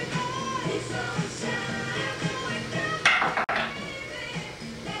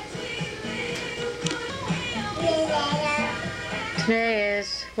 Today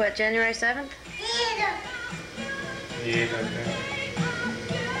is, what, January 7th? Yeah, okay.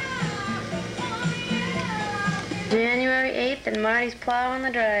 January 8th, and Marty's plowing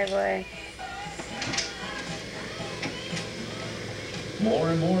the driveway. More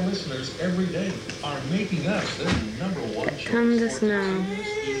and more listeners every day are making us their #1 choice. Come the snow.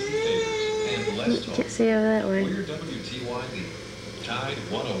 And less talk. Can't see over that way. We're WTYD. Tide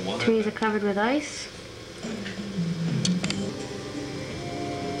 101. Trees are covered with ice.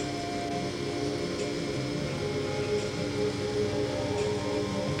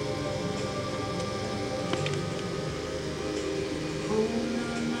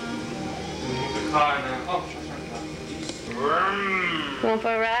 Going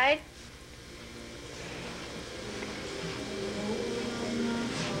for a ride?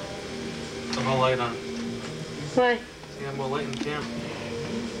 Turn the light on. What? See, I have more light in the camera.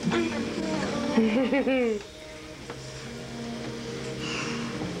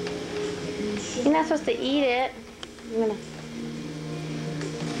 You're not supposed to eat it. I'm gonna...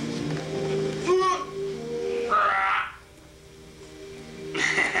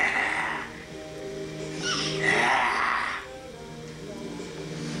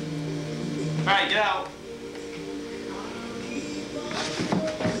 Alright, get out.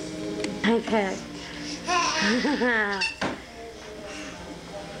 Okay.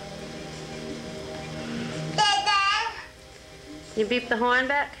 You beep the horn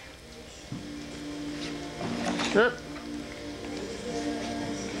back? Oop.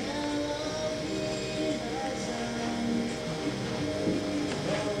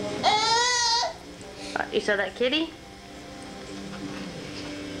 You saw that kitty?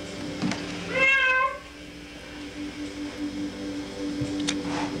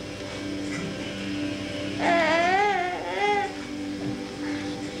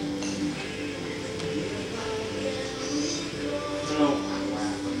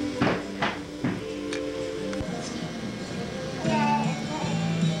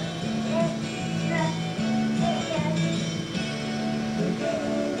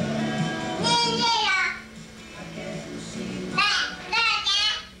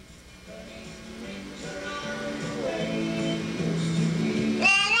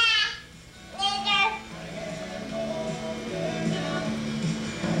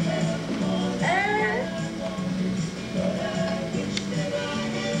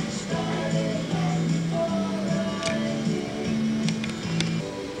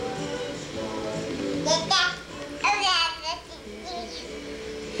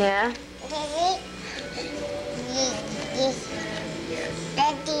 Yeah?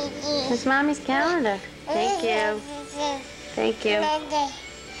 It's Mommy's calendar. Thank you. Thank you.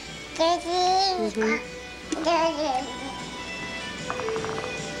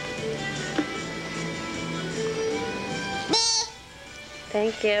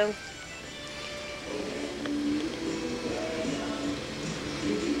 Thank you.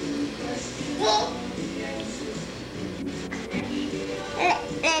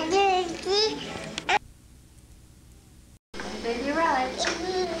 Baby ride.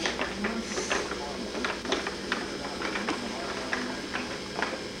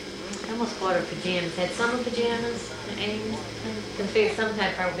 I almost bought her pajamas. Had summer pajamas, and I figured sometime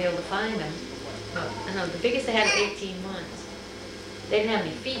I'd probably be able to find them. But I know the biggest I had was 18 months. They didn't have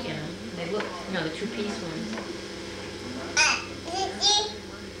any feet in them. They looked, you know, the two-piece ones.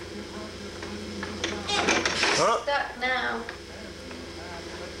 Stuck now.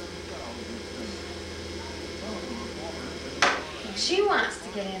 She wants to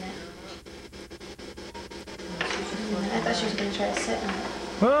get in it. I thought she was going to try to sit in it.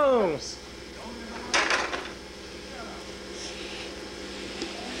 Whoa!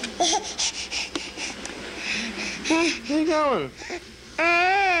 Where you going?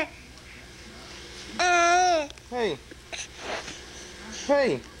 Hey.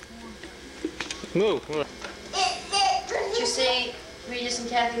 Hey. Move. Did you see Regis and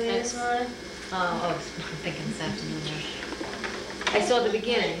Kathy Lee this morning? Oh, I'm thinking this afternoon. I saw the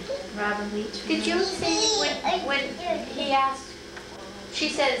beginning. Robin Leach. Did you see when he asked? She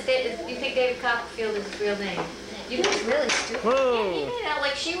said, "You think David Copperfield is his real name?" He was really stupid. Yeah, he made out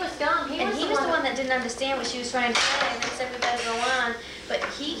like she was dumb. He was the one that didn't understand what she was trying to say, and then said we better go on. But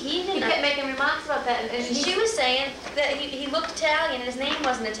he didn't. He kept making remarks about that, and she was saying that he looked Italian, and his name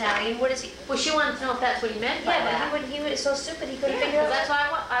wasn't Italian. What is he? Well, she wanted to know if that's what he meant by that. Yeah, but he was so stupid he couldn't Yeah, figure it out. that's why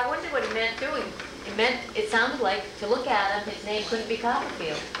I wondered what he meant too. It meant, it sounded like, to look at him, his name couldn't be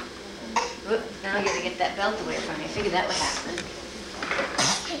Copperfield. Oop, now I gotta get that belt away from you. I figured that would happen.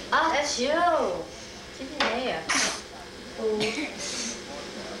 Oh, that's you. Give me there.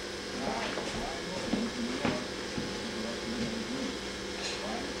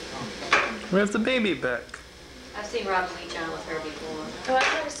 Where's the baby back? I've seen Robin Leach on with her before. Oh,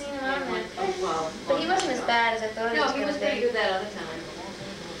 I've never seen him on there. Well, But he wasn't as bad as I thought he was no, he was gonna pretty be. good that other time.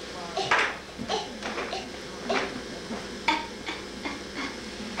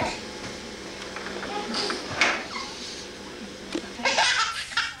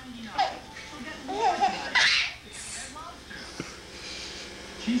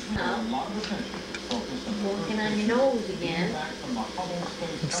 Working on your nose again.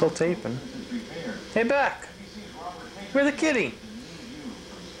 I'm still taping. Hey, back. Where's the kitty?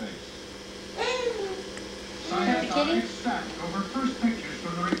 The kitty?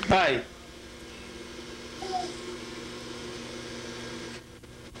 Hi.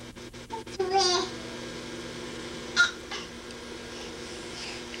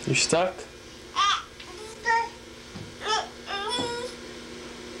 You stuck?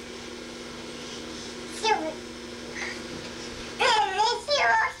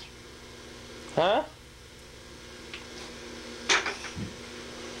 Huh?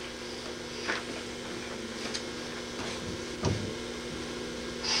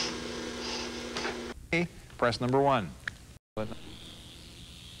 Press number 1. Get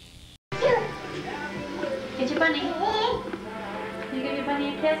your bunny. Can you give your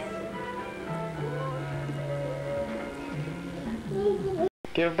bunny a kiss?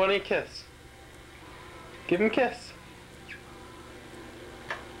 Give Bunny a kiss. Give him a kiss.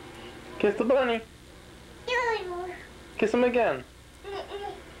 Kiss the bunny. Kiss him again.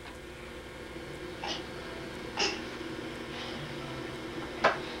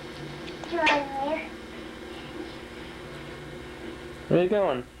 Where are you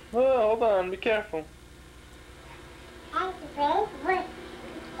going? Oh, hold on, be careful.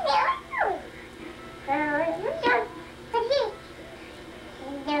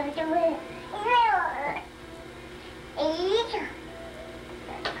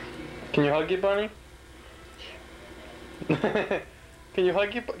 Can you hug your bunny? Can you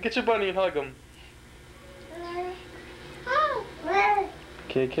hug get your bunny and hug him?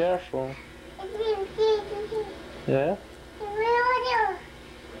 Okay, careful. Yeah?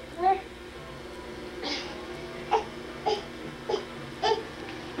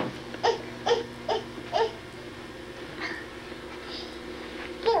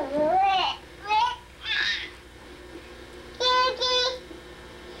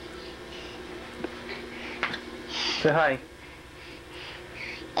 Say hi.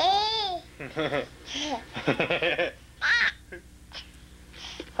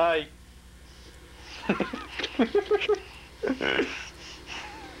 Hi.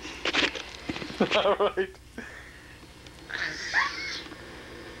 All right.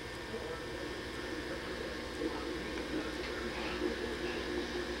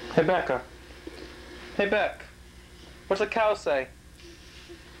 Hey, Becca. Hey, Beck. What's the cow say?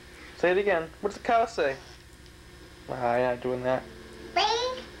 Say it again. What's the cow say? Ah, you're not doing that.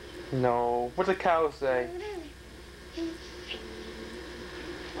 No. What's the cow say?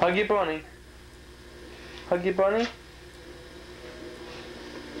 Hug your bunny. Hug your bunny.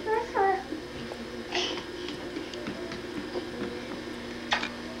 What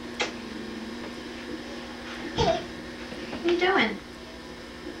are you doing?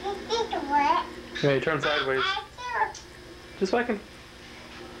 Yeah, you turn sideways. Just so I can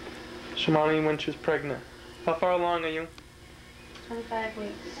show Mommy when she was pregnant. How far along are you? 25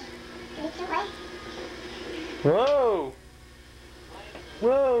 weeks. Whoa!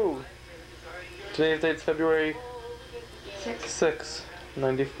 Whoa! Today's date's February 6,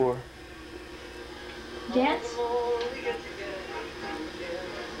 94. Dance?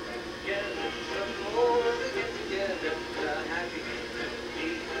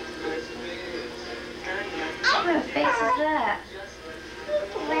 What kind of face is that?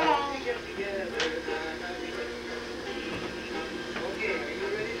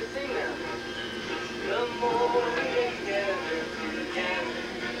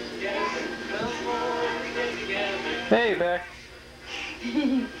 Hey, Beck.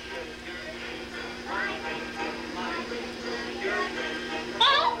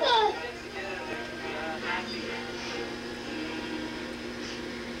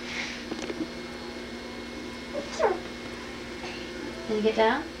 Can you get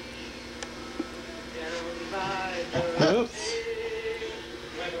down? Oops.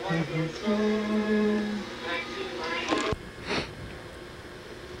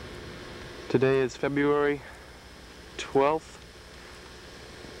 Today is February 12th.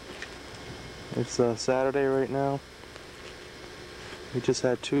 It's Saturday right now. We just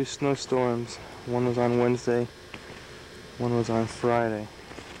had 2 snowstorms. One was on Wednesday, one was on Friday.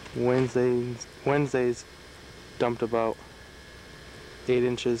 Wednesdays dumped about 8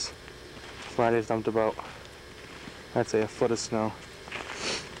 inches. Fridays dumped about, I'd say, a foot of snow.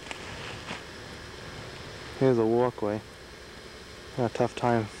 Here's a walkway. I had a tough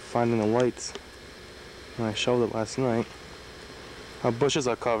time finding the lights when I showed it last night. Our bushes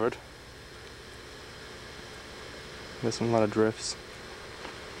are covered. There's a lot of drifts.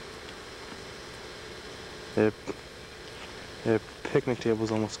 Their picnic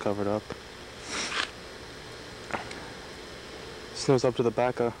table's almost covered up. Snow's up to the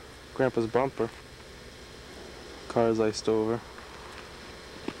back of Grandpa's bumper. Car's iced over.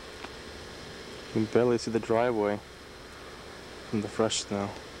 You can barely see the driveway from the fresh snow.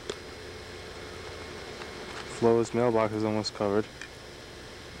 Flo's mailbox is almost covered.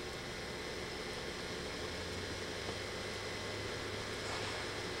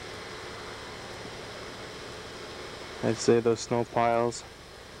 I'd say those snow piles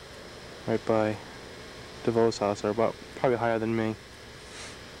right by DeVoe's house are probably higher than me.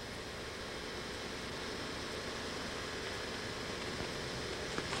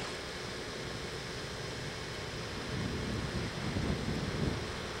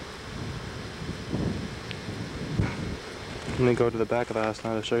 I'm gonna go to the back of the house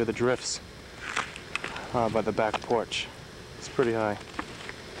now to show you the drifts by the back porch. It's pretty high.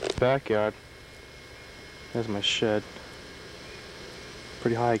 Backyard. There's my shed.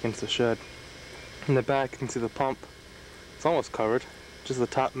 Pretty high against the shed. In the back you can see the pump. It's almost covered. Just the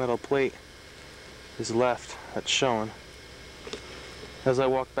top metal plate is left. That's showing. As I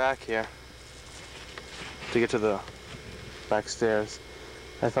walk back here to get to the back stairs,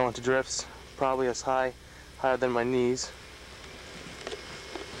 I fell into drifts, probably higher than my knees.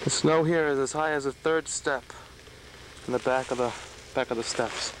 The snow here is as high as a third step in the back of the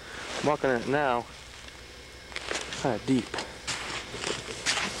steps. I'm walking in it now. Kind of deep.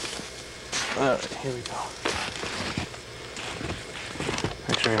 Alright, here we go.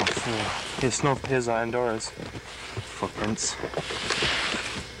 Actually, here's Andora's footprints.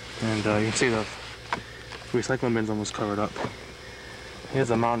 And you can see the recycling bin's almost covered up. Here's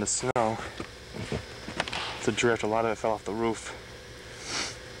a mound of snow. It's a drift, a lot of it fell off the roof.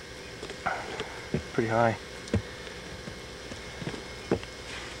 Pretty high.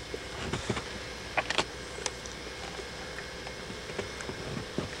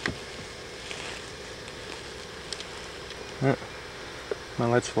 My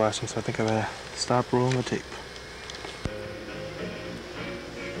light's flashing, so I think I better stop rolling the tape.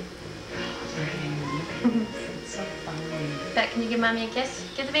 Beck, can you give Mommy a kiss?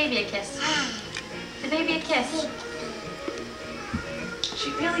 Give the baby a kiss. Give the baby a kiss.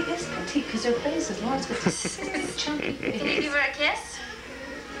 She really is petite because her face is large with this chunky face. Can you give her a kiss?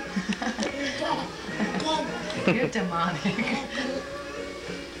 You're demonic.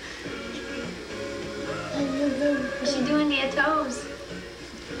 What's she doing to your toes?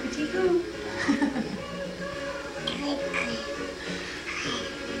 Petite goo.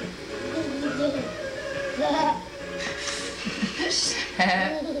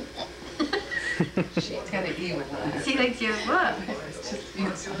 She's got to eat with that. She likes your butt.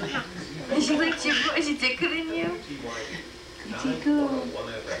 She likes your butt. Is she tickling you? Petite goo.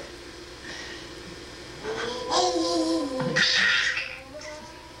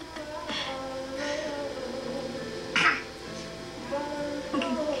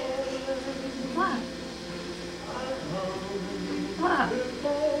 What? What?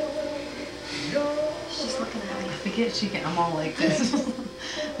 She's just looking at me. I forget she can, I'm all like this.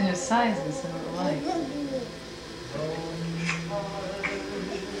 There's sizes in her life.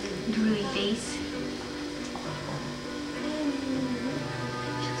 Drooly face.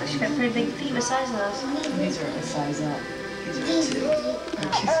 She's got pretty big feet. What size are those? These are a size up. These are 2.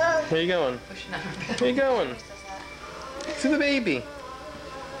 Where you going? Where you going? See the baby.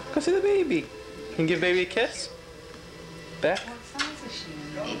 Go see the baby. Can you give baby a kiss? Beck? What size is she?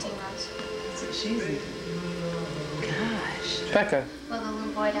 18 months. That's what she's eating. Gosh. Becca. Well, the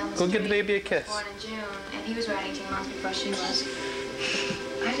little boy down the Go street give the baby a kiss. was born in June, and he was right 18 months before she was.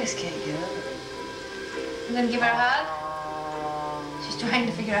 I just can't get up. You gonna give her a hug? She's trying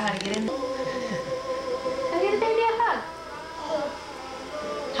to figure out how to get in. Go give the baby a hug.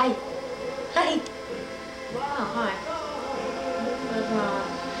 Hi. Hi. Oh, hi. What's wrong?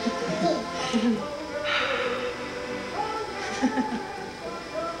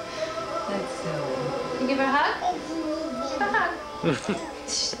 That's silly. You give her a hug? Give her a hug.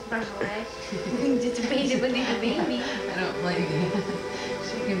 She's run away. Just a baby with the baby. I don't like it.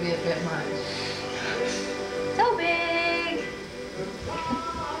 She can be a bit much. So big.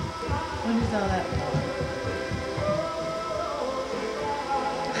 What is all that for?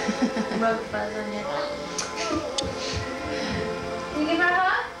 Rug fuzz on you. Can you give her a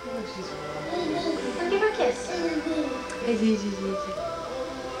hug? Oh, she's Or give her a kiss.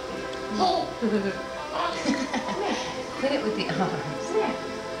 Quit it with the arms. There.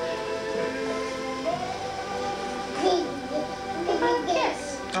 Give her a kiss.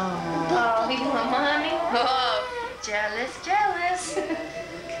 Oh, you want mommy? Oh, jealous, jealous.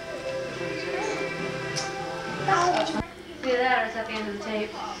 Do that or is that the end of the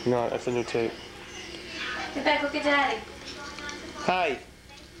tape? No, that's a new tape. Get back, look at Daddy. Hi.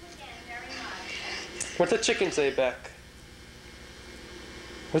 What's the chicken say, Beck?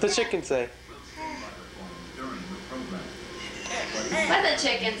 What's the chicken say? What the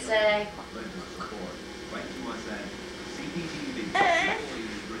chicken say?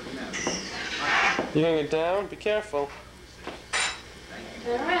 You gonna get down? Be careful.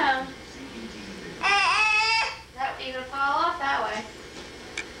 Turn around. That would be you're gonna fall off that way.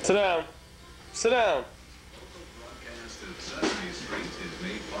 Sit down. Sit down.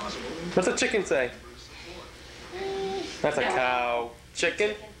 What's a chicken say? That's a cow.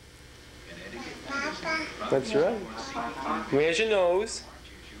 Chicken? That's right. Where's your nose?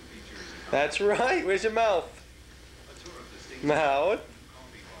 That's right. Where's your mouth? Mouth.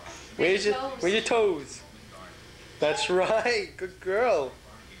 Where's your toes? That's right. Good girl.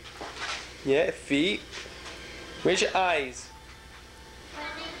 Yeah, feet. Where's your eyes?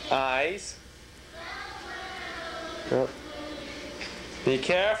 Eyes. Oh. Be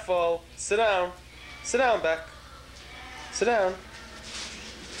careful. Sit down. Sit down, Beck. Sit down.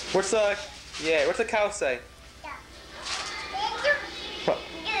 What's the cow say? What?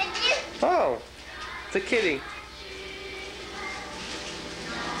 Oh, it's a kitty.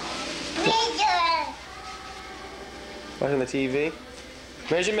 Watching the TV.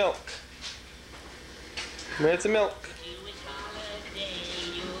 Where's your milk? Where's the milk?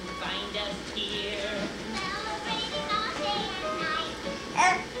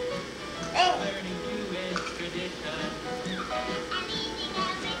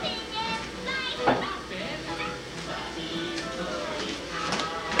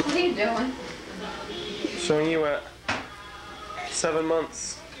 What are you doing? Showing you at 7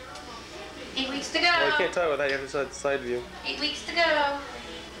 months. 8 weeks to go. Well, you can't tell without you have to side view. 8 weeks to go.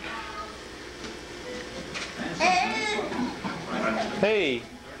 Hey,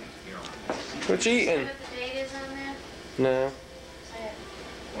 what you eating? See what the date is on there? No.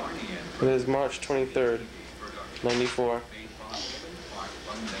 It is March 23rd, 94.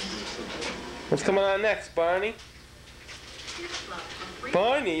 What's coming on next, Barney?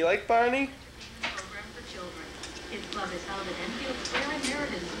 Barney, you like Barney? Program for children. Kids Club is held at Enfield Square and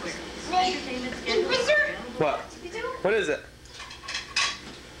Meriden Square. Entertainment schedule is available. What? What is it?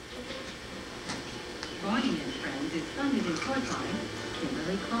 Barney and Friends is funded in part by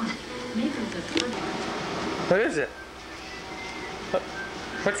Kimberly Clark, makers of Footy. What is it?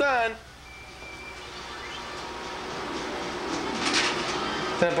 What's on?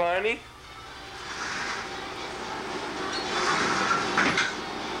 Is that Barney?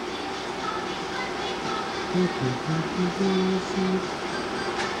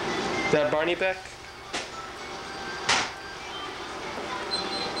 Is that Barney Beck?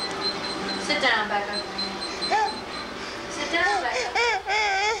 Sit down, Becca. Sit down, Becca.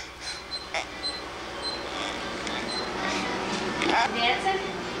 Dancing?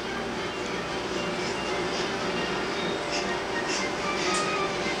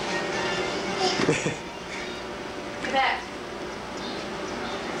 Come back.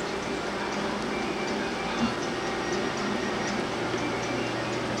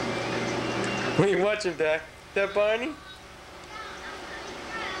 What are you watching, Beck? Is that Barney?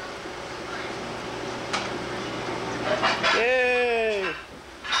 Yay!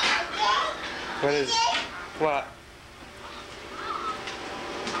 What is... What?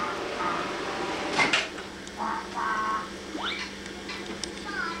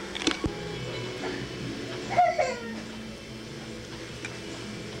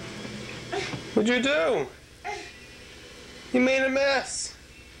 What'd you do? You made a mess.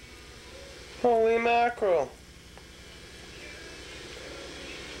 Holy mackerel.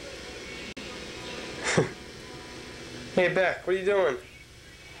 Hey, Beck, what are you doing?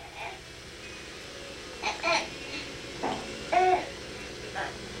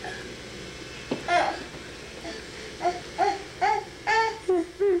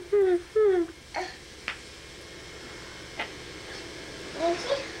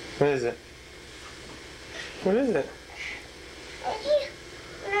 What is it? What is it?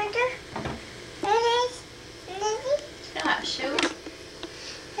 Stop, shoot.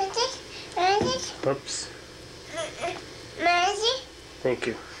 Oops. Thank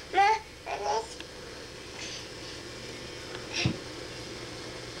you.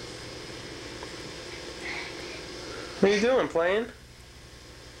 What are you doing? Playing?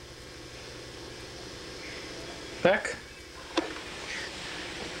 Beck?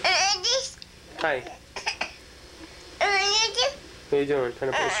 Hi. What are you doing?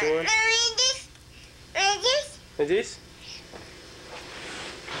 Trying to put a shoe on? Like this?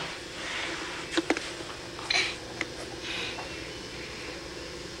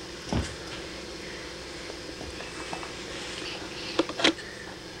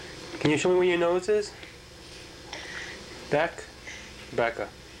 Can you show me where your nose is? Beck? Becca.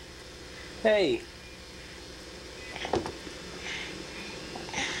 Hey.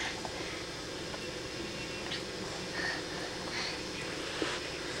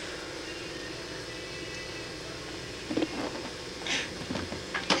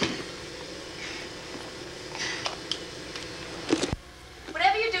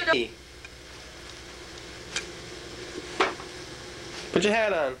 Put your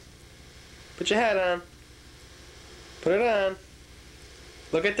hat on. Put your hat on. Put it on.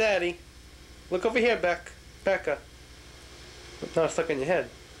 Look at Daddy. Look over here, Becca. No, it's stuck in your head.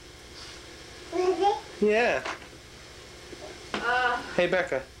 Yeah. Hey,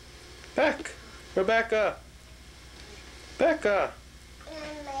 Becca. Rebecca. Becca.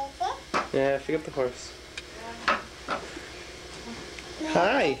 Yeah, forget the horse.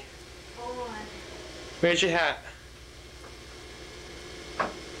 Hi. Where's your hat?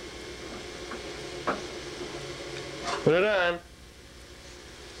 Put it on.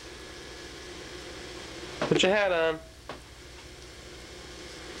 Put your hat on.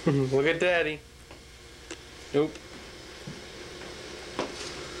 Look at Daddy. Nope.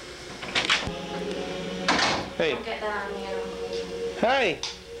 Hey. Don't get that on you. Hi.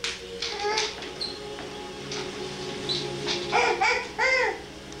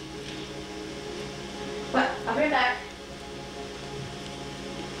 What? I'll be back.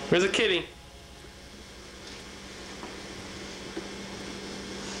 Where's the kitty?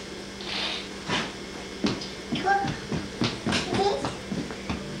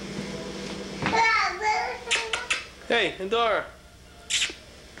 Hey, Endora.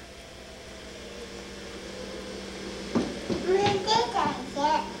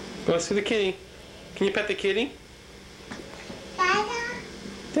 Go see the kitty. Can you pet the kitty?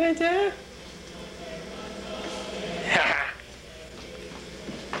 Dada.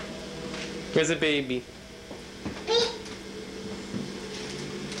 Where's the baby?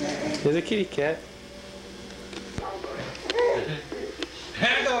 There's a kitty cat.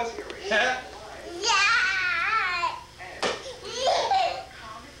 Here it goes.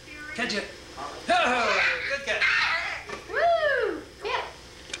 Catch it. Oh, good cat. Woo! Yeah.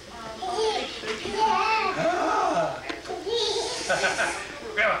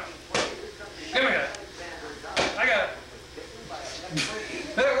 Grandma. Give me that. I got it.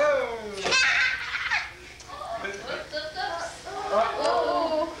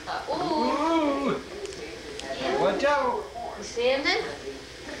 Watch out. You standing?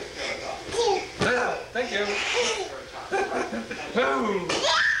 Thank you. Boom.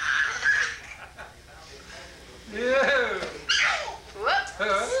 Yeah. Whoops.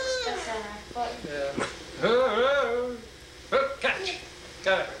 Yeah. Catch.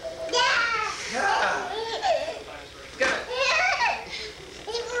 Got it. Yeah. Got it.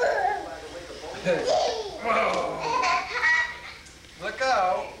 Whoa. Look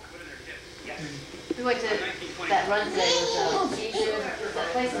out. We went to that run today with seizures. That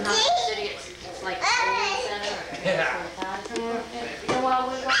place in Knoxville City. It's like a bowling center. Yeah. Yeah, well,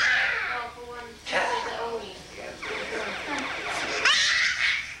 we went for one.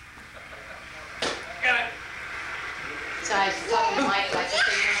 Got it. So I was talking to Michael. I said,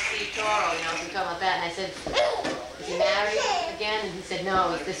 so you know Steve Toro, you know, we were talking about that. And I said, is he married again? And he said,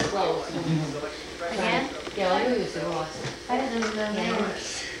 no, it's this close. Again? Yeah, well, I knew he was divorced. I didn't know the name.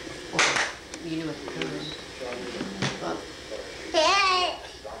 Well, you knew at the time.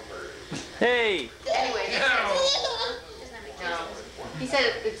 Hey. Anyway, he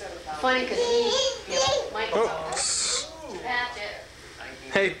said it's funny because he, you know, Michael patch it.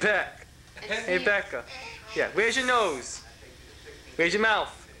 Hey, Beck. Hey, Becca. Yeah, where's your nose? Where's your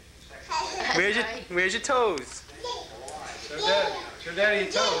mouth? Where's your toes? Show Daddy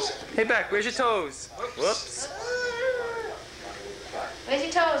your toes. Hey, Beck, where's your toes? Whoops. Where's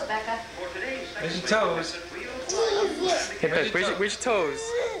your toes, Becca? Where's your toes? Hey, Beck, where's your toes?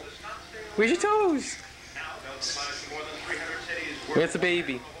 Where's your toes? Where's the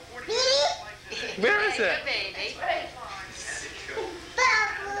baby? Where is it? Baby.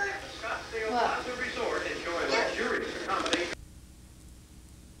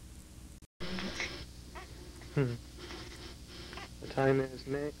 The time is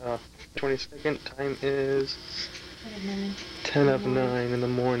May 22nd. Time is 10 of 9 in the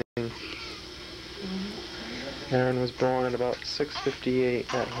morning. Aaron was born at about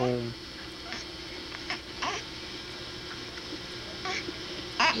 6:58 at home.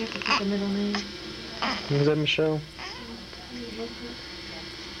 You have to put the middle name. Is that Michelle?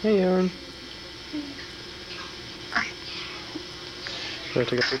 Hey, Aaron. Should I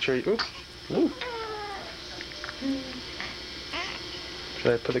take a picture of you? Ooh. Ooh.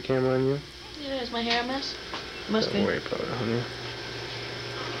 Should I put the camera on you? Yeah, is my hair a mess? Must be. Don't worry about it, honey.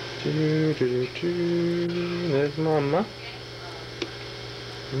 There's Mama.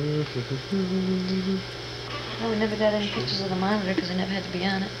 Well, we never got any pictures of the monitor because I never had to be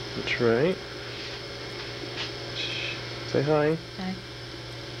on it. That's right. Say hi. Hi.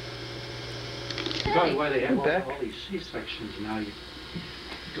 Probably why they have all these C-sections now. You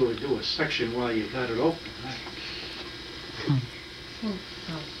do a section while you got it open. Right? Oh,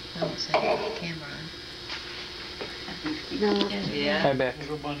 I won't say the camera on. No. Yeah. Hi, Beck.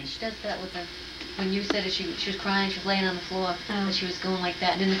 She does that with the, when you said it, she was crying, she was laying on the floor, but she was going like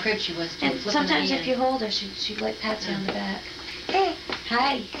that, and in the crib she was too. And sometimes if you hold her, she like pats you on the back.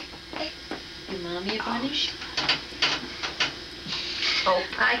 Hi. Your mommy a bunny? Oh,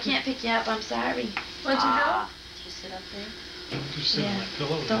 I can't pick you up, I'm sorry. What'd you do? Just sit up there. Just sit on my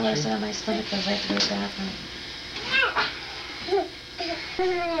pillow. Don't let her sit on my stomach because I have to go to the bathroom.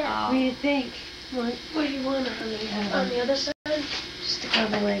 What do you think? What do you want on the other side? Just stick it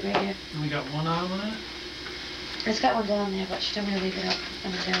on my leg right here. We got one arm on it? It's got one down there, but she told me to leave it up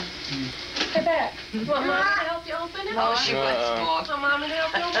and down. Hey, back. You want Mama to help you open it? Oh, she wants more. Want Mama to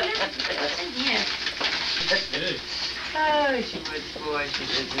help you open it? What's in here? Hey. Oh, she wants more. She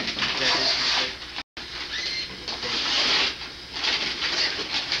doesn't.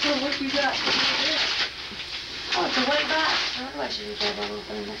 So what you got? Oh, it's a white box. I wonder why she didn't care about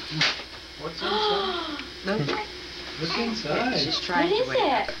opening it. What's inside? Nope. What's inside? She's trying What is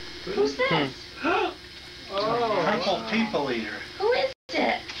it? Who's this? Purple people eater. Who is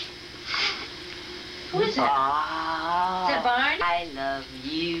it? Who is it? Is that Barney? I love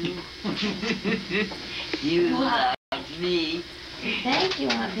you. You love me. Thank you,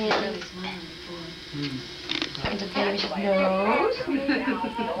 Aunt Pam. And the baby's nose.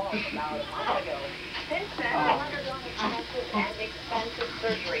 Since then, he's undergone extensive and expensive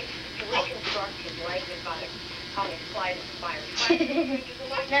surgery to reconstruct his leg and buttocks. On his flight inspired.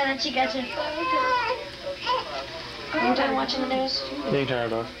 Now that she got you. Are you done watching the news? You can turn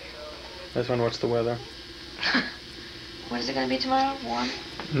it off. I just want to watch the weather. What is it going to be tomorrow? Warm?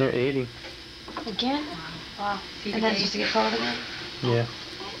 Near 80. Again? Wow. And then it's supposed to get cold again? Yeah.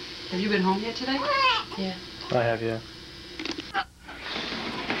 Have you been home yet today? Yeah. I have, yeah.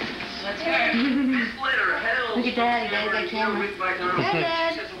 Look at Daddy. Daddy's got camera. Hi,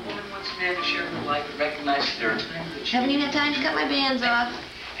 Dad. Haven't even had time to cut my bands off.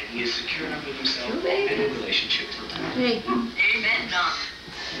 And he is secure enough with himself True, baby. and in relationship to live. Hey. Amen, Doc.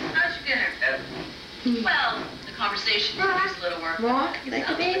 How's your dinner? Well, the conversation needs a little work. More? You like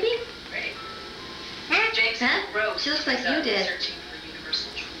the baby? Great. Jake's Huh? She looks like you did. Searching for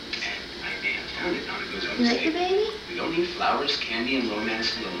universal truth. And I may have found it, now it goes on You to like the say, baby? we don't need flowers, candy, and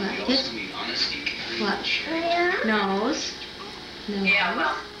romance alone. What? We also need honesty, caring, What? and sharing. Nose. Nose. Yeah,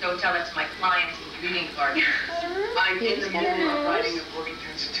 well, don't tell that to my clients in the greeting card. I'm in the got a mood of nose. writing a book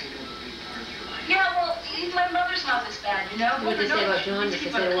intends to take up a big part of your life. Yeah, well, even my mother's mouth is bad, you know? What did they say about John? Did they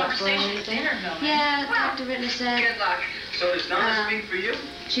Keep say a they want conversation Brian or anything? dinner going. Yeah, Dr. Rittner said Good luck. So does Donna speak for you?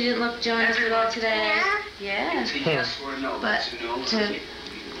 she didn't look John's at all today. Yeah. It's a yes or a no. But It's a no.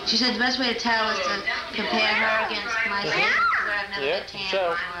 she said the best way to tell is to compare her against my sister. I've never Yeah, been tan so.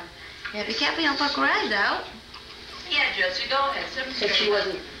 before. Yeah, be careful, you don't fuck her eyes out. Yeah, Josie, go ahead. But she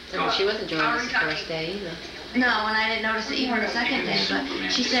wasn't joining us the first day either. No, and I didn't notice it even the second day,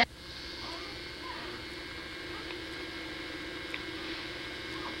 but she said.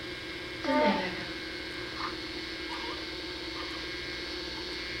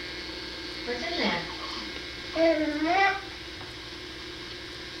 What's in there?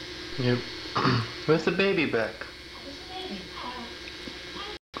 Yep. Where's the baby, Beck? What's the baby?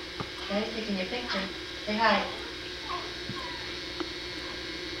 Daddy's taking your picture. Say hi.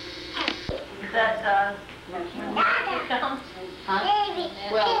 Is that, Huh?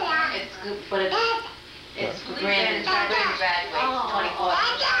 Well, it's good, but it's for Brandon graduates, 24th.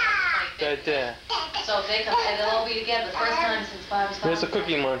 Right there. So if they come, and they'll all be together the first time since Bob's There's a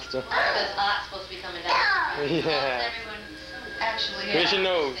Cookie Monster. Because Art's supposed to be coming down. Yeah. Everyone actually. Where's your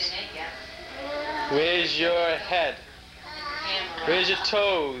nose? Where's your head? Where's your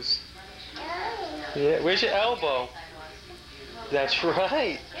toes? Yeah. Where's your elbow? That's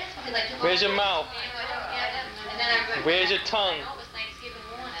right. Where's your mouth? Where's your tongue?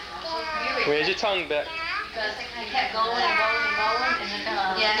 Where's your tongue, Beck? Because I kept going and going and going, and then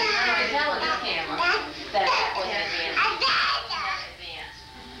yeah, I could tell on this camera that it wasn't advanced.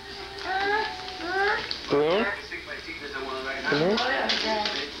 Balloon? Balloon?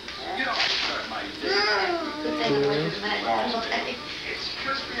 It's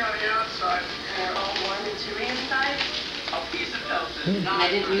crispy on the outside. warm and chewy inside. A piece of toast. I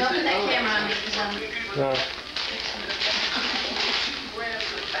didn't use Don't put it. that camera on me because I'm. No.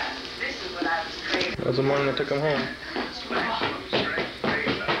 This is what I was craving. That was the morning I took him home.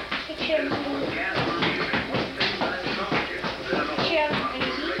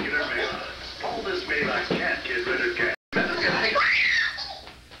 All this made I can't get rid of cat. You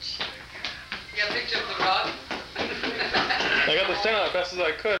got a picture of the rug? I got the stand out as fast as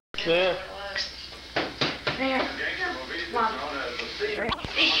I could. Yeah. There. Mom.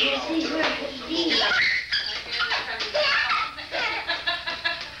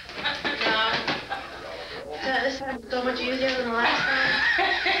 This time so much easier than the last time.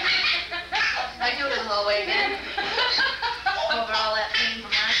 I do it the whole way again. Over all that pain from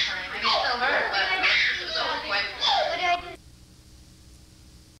last time. I mean, it still hurt, but it was over quick.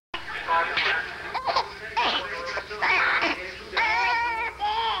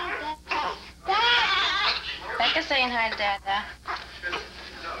 Becca's saying hi to Dada.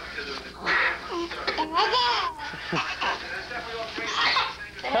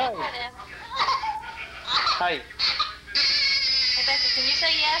 Hi. Hey, Becca, can you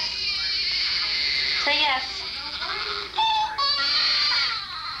say yes? Say yes.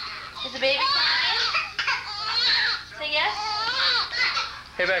 Is the baby crying? Say yes.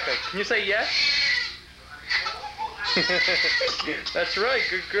 Hey, Becca, can you say yes? That's right,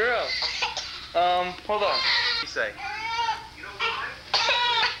 good girl. Hold on. You say.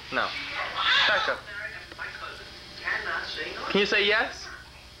 No. Becca. Can you say yes?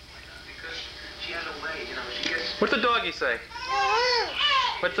 What's the doggy say?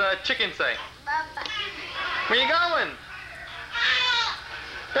 What's the chicken say? Where you going?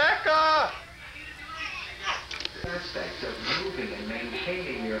 Becca! Aspects of moving and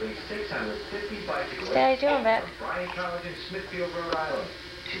maintaining nearly 650 bicycles How you doing, Beck? from Bryan College in Smithfield, Rhode Island,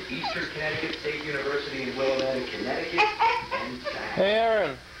 to Eastern Connecticut State University in Willamette, Connecticut, and back. Hey,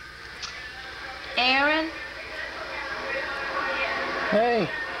 Aaron. Aaron? Hey.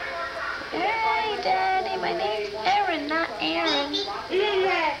 Hey, Daddy. My name's Aaron, not Aaron.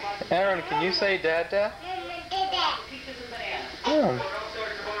 Aaron, can you say Dada? Yeah.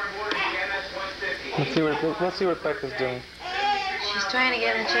 Let's see what Becca's doing. She's trying to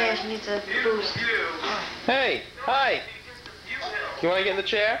get in the chair. She needs a boost. Hey, hi. You want to get in the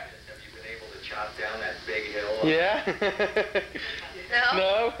chair? Have you been able to chop down that big hill? Yeah? No?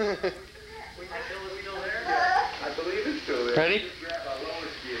 No? I believe it's still there. Ready?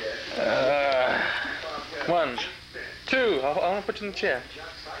 1, 2. I want to put you in the chair.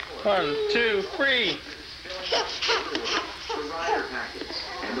 1, 2, 3.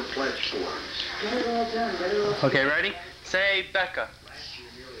 Okay, ready? Say Becca.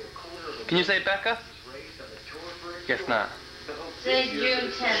 Can you say Becca? Guess not. Say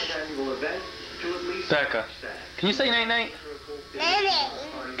June 10th. Becca. Can you say night night?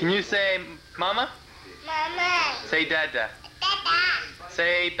 Can you say Mama? Mama. Say Dada. Dada.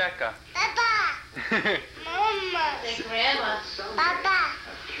 Say Becca. Papa. Mama. Say Grandma. Papa.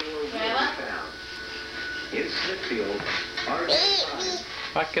 Grandma? In Smithfield, Baby.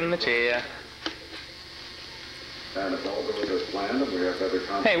 Back in the chair. And if all goes as planned, and we have other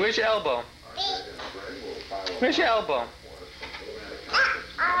Hey, where's your elbow? Where's your elbow?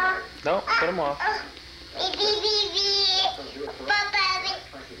 No, put him off.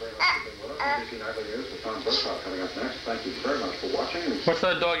 Thank you very much for watching. What's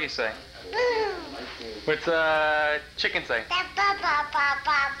the doggy say? What's the chicken say?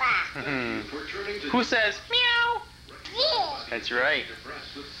 Who says meow? That's right.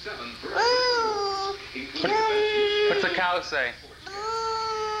 What's the cow say?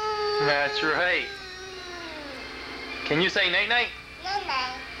 That's right. Can you say night night?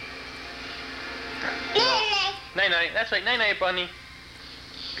 Night night. That's right. Night night, bunny.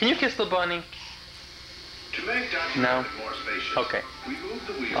 Can you kiss the bunny? To make No. more spacious, Okay. we move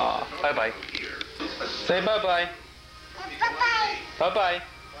the wheels Aw, bye bye. Say bye bye. Bye bye.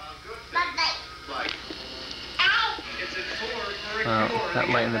 Oh, that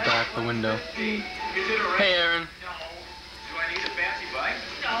light in the back of the window. Hey, Aaron. Do I need a fancy bike?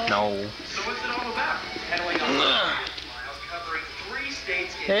 No. So what's it all about? Pedaling on miles, covering 3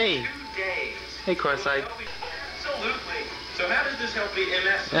 states in Hey. 2 days. Hey, Cross-eyed. Absolutely. So how does this help the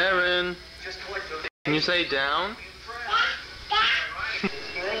MS? Aaron. Just collect those. Can you say down?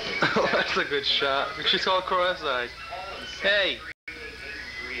 Oh, that's a good shot. She's called Cross-eyed. Hey.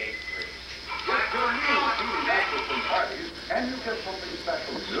 and you get something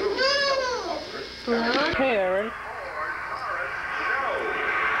special too. Hey, Aaron.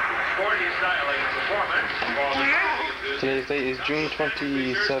 Today's date is June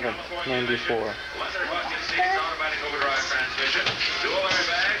 27th, 94.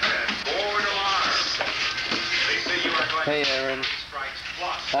 Hey, Aaron.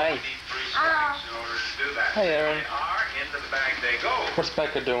 Hi. Hey, Aaron. What's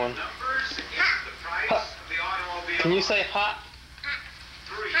Becca doing? Hot. Can you say hot?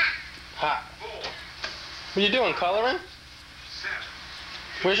 Hot. What are you doing, coloring?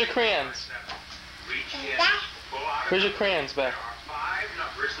 Where's your crayons? Where's your crayons, Becca?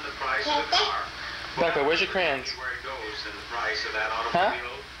 Becca, where's your crayons? Huh?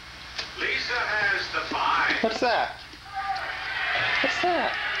 What's that? What's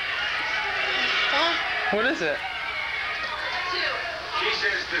that? What is it? She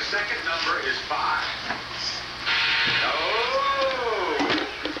says the second number is 5. Oh!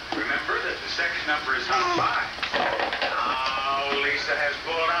 Remember that the second number is not 5. Now Lisa has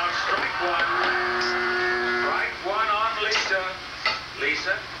pulled out strike 1. Strike 1 on Lisa.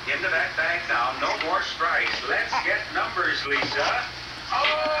 Lisa, into that bag now. No more strikes. Let's get numbers, Lisa.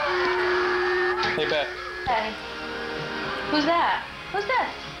 Oh! Hey, Beth. Hey. Who's that? Who's that?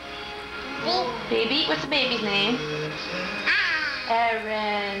 Baby? What's the baby's name?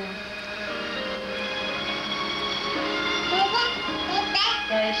 Erin.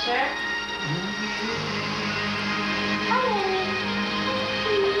 Yeah, you sure?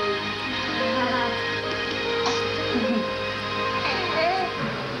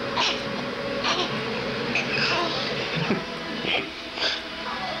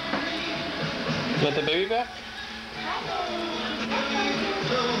 You got the baby back?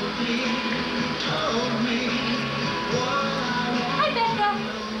 Hi, Becca.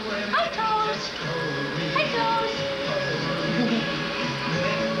 Hi, Toes. Hi, Toes.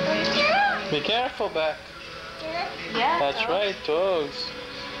 Be careful, Beck. Yeah. That's Toes. right, toes.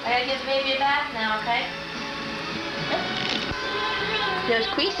 I gotta give the baby a bath now, okay? There's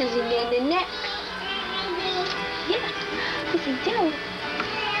creases in the neck. Yeah. Listen down.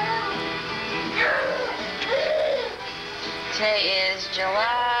 Today is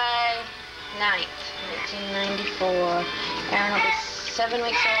July 9th, 1994. Erin will be 7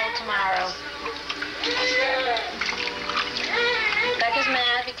 weeks old tomorrow. Becca's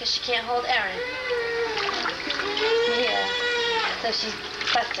mad because she can't hold Erin. Yeah. So she's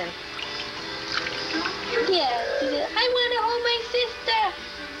fussing. Yeah. She said, I want to hold my sister.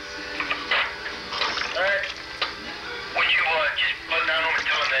 Alright. Would you just buzz down over and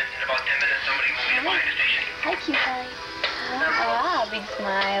tell them that in about 10 minutes somebody will be by the station? Hi, cute guy. Ah, big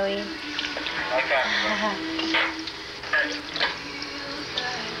smiley.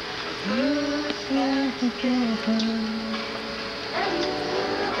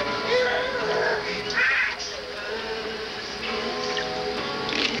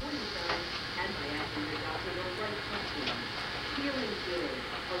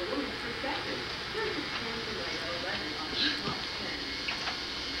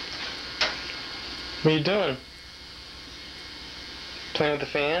 What are you doing? Playing with the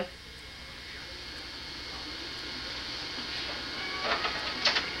fan?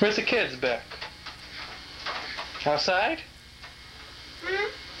 Where's the kids, Beck? Outside?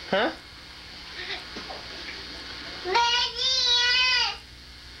 Huh?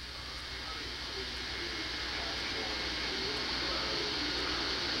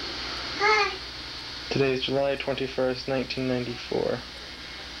 Today is July 21st, 1994.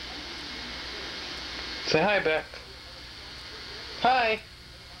 Say hi, Beck. Hi.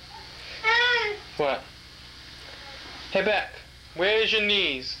 What? Hey, Beck. Where's your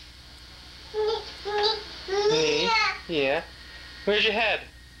knees? Knee? Yeah. Where's your head?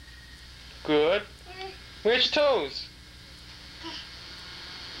 Good. Where's your toes?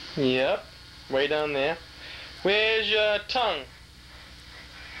 Yep. Way down there. Where's your tongue?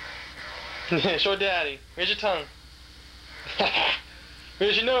 Show Daddy. Where's your tongue?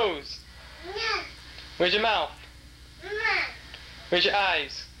 Where's your nose? Where's your mouth? Where's your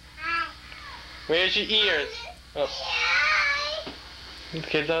eyes? Where's your ears? Oh. The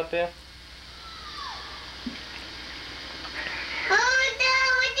kids out there?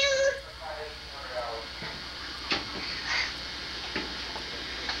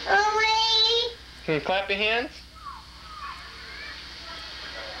 Can you clap your hands?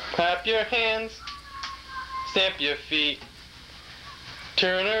 Clap your hands. Stamp your feet.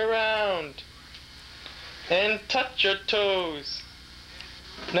 Turn around. And touch your toes.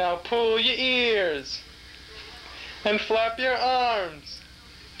 Now pull your ears. And flap your arms.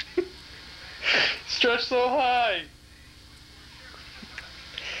 Stretch so high.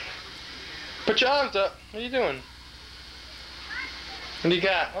 Put your arms up. What are you doing? What do you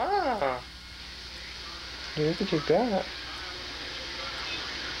got? Ah. Look what you got.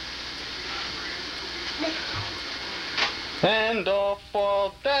 And I'll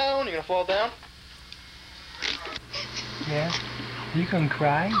fall down. You gonna fall down? Yeah. You can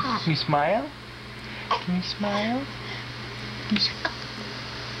cry. Can you smile? Can you smile? Let's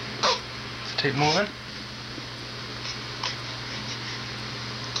keep moving.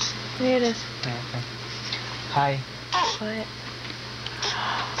 There it is. Okay. Hi. Quiet.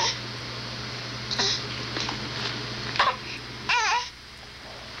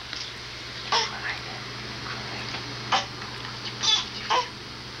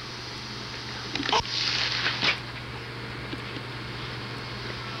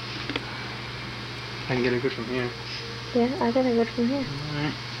 I can get a good from here. Yeah, I got a good from here.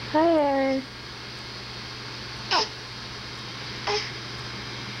 Alright. Hi, Aaron.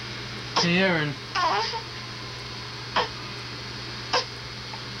 Hey, Aaron.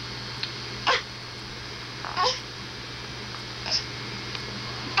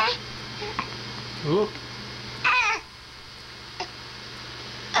 Whoop.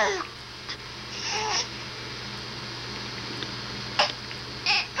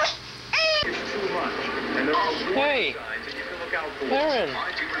 Hey, Aaron.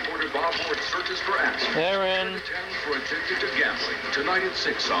 Aaron. For addicted to gambling. Tonight at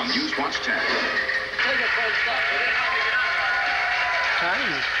 6 on Newswatch 10.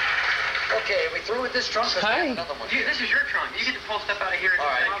 Hi. Okay, we through with this trunk? Let's Hi. have another one. This is your trunk. You get to pull stuff out of here. All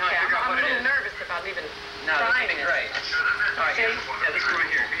right. Okay, I'm a little nervous about even trying it. Right. All right, yeah, this one right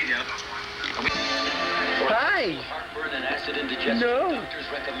here. Here you go. Hi. Heartburn and acid indigestion. No. Doctors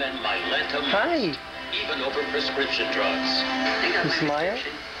recommend Mylanta most, Hi. even over prescription drugs. Can you smile?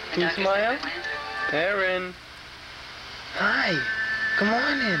 Can you smile? Aaron. Hi. Come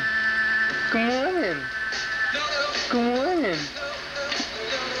on in. Come on in. Come on in.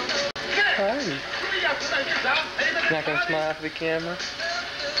 Hi. Not gonna smile for the camera?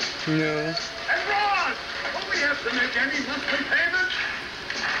 No. And Ron! Don't we have to make any monthly payments?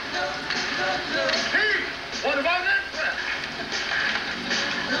 Hey, what about that?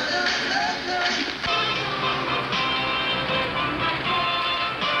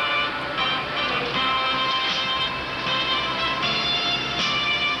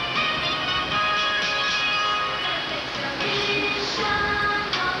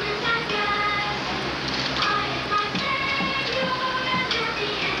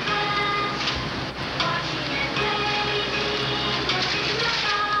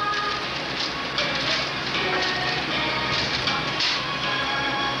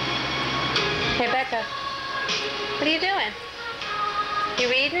 Hey, Becca. What are you doing? You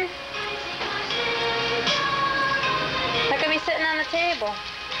reading? How come you sitting on the table?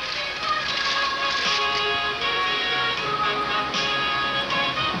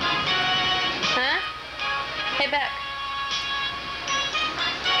 Huh? Hey, Beck.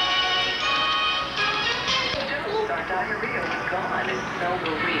 Our diarrhea was gone and smelled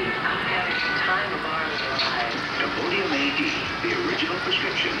a weed. I'm having the time of our lives. Imodium AD, the original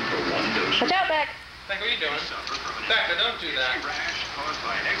prescription for one dose. Watch out, Beck. Beck, what are you doing? Becca, don't do that. Rash caused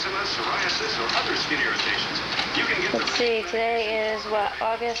by eczema, psoriasis, or other skin irritations. You can get Let's see, today is what,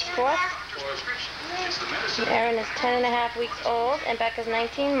 August 4th? It's the medicine. Aaron is 10 and a half weeks old and Becca's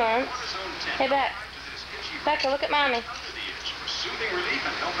 19 months. Hey, Beck. Becca, look at Mommy. For soothing relief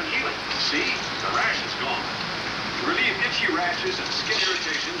and help and healing. See? The rash is gone. To relieve itchy rashes and skin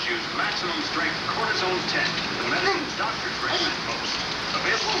irritations, use maximum strength cortisone 10. The medicine doctors recommend most.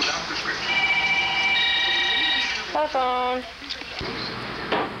 Available without prescription. Telephone.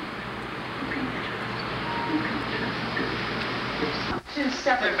 Hey,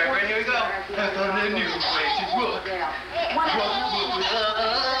 Beck, right here we go. That's on the news, ladies. Look.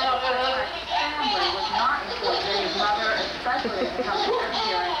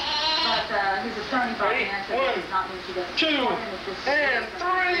 His attorney brought the answer that does not mean she doesn't. 2 and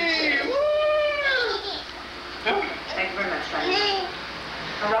 3. Woo! Thank you very much, Frank.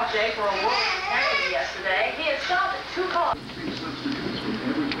 A rough day for a world detective yesterday. He had stopped at 2 cars.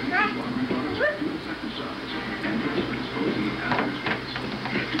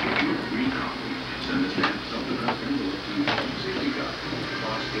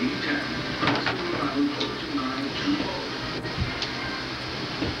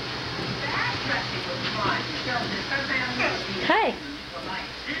 Hi.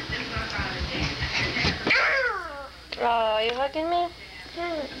 Oh, you hugging me?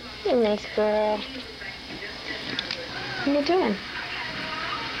 You're a nice girl. What are you doing?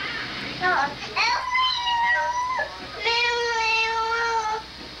 Well, it's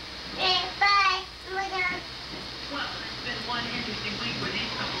been one interesting week with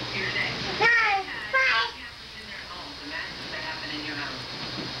these couples here today. The matches that happen in your house.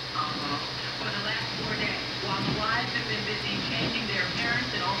 For the last 4 days, while the wives have been busy changing their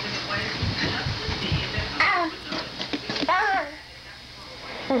parents in alternate ways, just to see if their husbands would notice.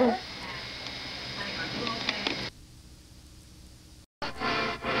 Honey, are you okay?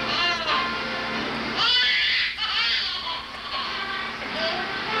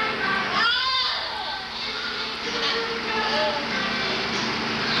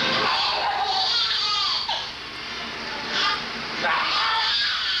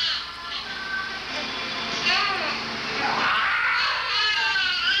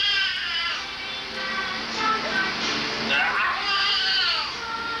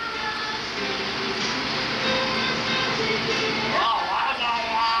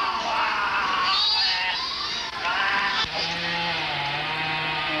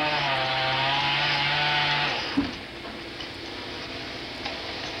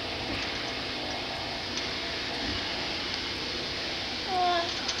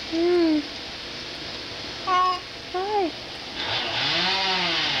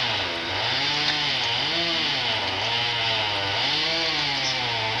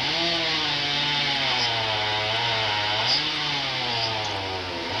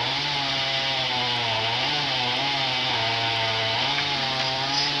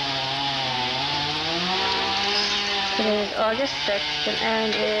 Today is August 6th, and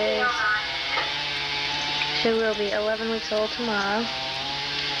Erin is, she will be 11 weeks old tomorrow.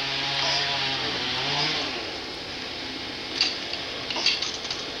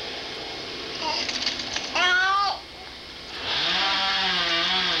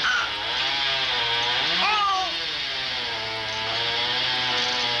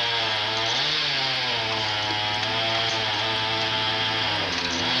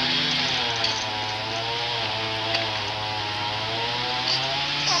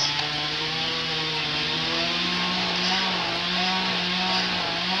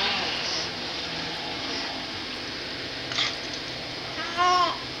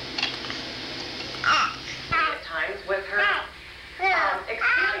 With her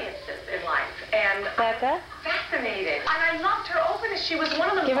experiences in life, and Becca? Fascinated. And I loved her openness. She was one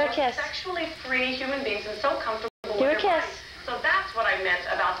of the Give her a most kiss. sexually free human beings and so comfortable Give with her a her kiss. body. So that's what I meant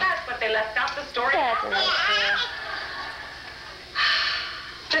about that, but they left out the story. That's a nice girl.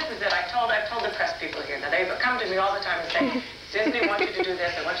 This is it. I've told the press people here. Now, they come to me all the time and say, Disney wants you to do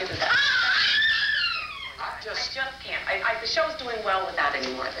this, they want you to do that. I just can't. The show's doing well without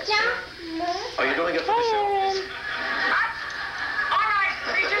any more of this. Are you doing it for the show? All right,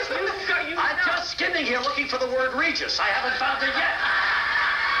 Regis, you I'm just skimming here looking for the word Regis. I haven't found it yet.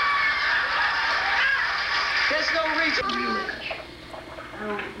 There's no Regis.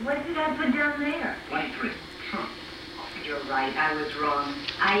 Oh, what did I put down there? 23. You're right, I was wrong.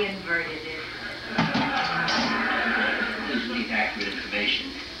 I inverted it. This needs accurate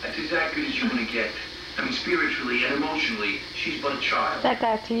information. That's as accurate as you're going to get. I mean, spiritually and emotionally, she's but a child.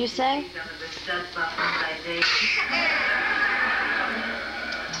 Becca, can you sing? Some of the stud buffins I date.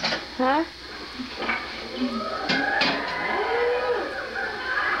 Huh?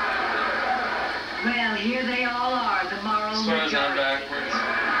 Well, here they all are, the moral Swears on majority. backwards.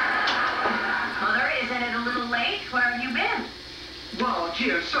 Mother, isn't it a little late? Where have you been? Well,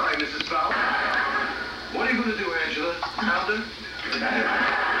 gee, I'm sorry, Mrs. Bell. What are you going to do, Angela? Pound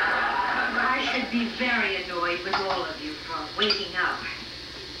I should be very annoyed with all of you for waiting up.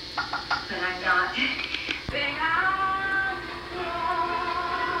 But I'm not. Big up!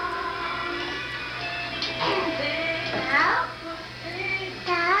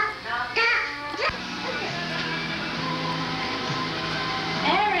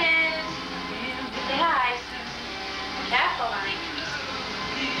 Erin! Say hi. Careful, honey.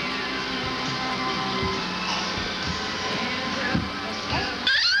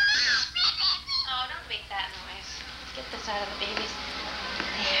 Oh, don't make that noise. Let's get this out of the babies.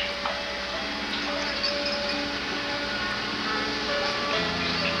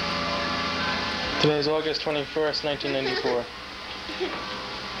 Today is August 21st, 1994.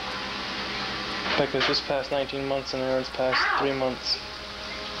 Becca's just passed 19 months and Erin's passed 3 months.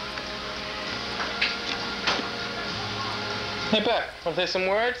 Hey Beck, want to say some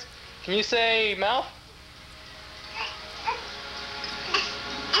words? Can you say mouth?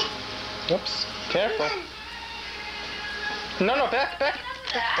 Oops, careful. No, Beck.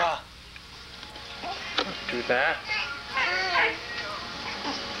 Becca. Don't do that.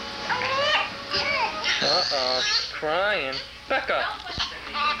 Uh-oh, she's crying. Becca!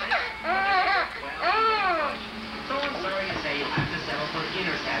 Someone's sorry to say you have to settle for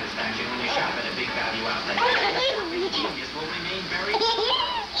inner satisfaction when you shop at a big value outlet. Genius will remain very poor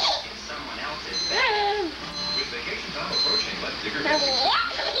in someone else's bag. With vacation time approaching, let Digger get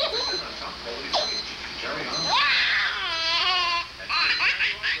on top quality luggage. Carry on.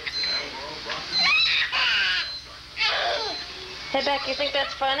 Hey, Beck, you think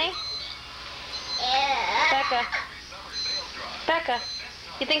that's funny? Becca,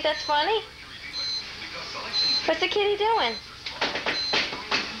 you think that's funny? What's the kitty doing?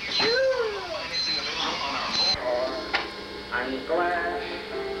 I'm glad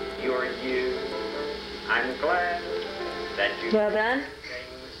you're you. I'm glad that you Well done.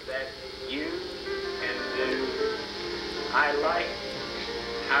 things that you can do. I like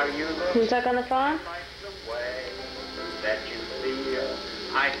how you look. Can you talk on the phone? The way that you feel.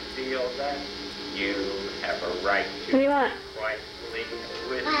 I feel that you have a right to What do you want? quite link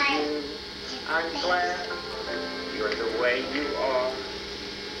with you. I'm glad you're the way you are.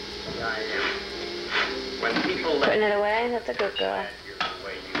 I am. When people let Putting it away? That's a good girl. you're the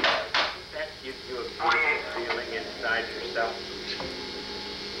way you are, that gives you a beautiful feeling inside yourself.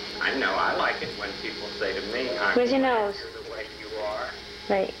 I know I like it when people say to me, I'm Where's your nose? you're the way you are.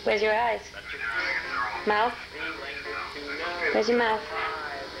 Right. Where's your eyes? Mouth? Where's your mouth?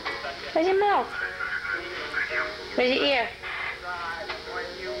 Where's your mouth? Where's your ear?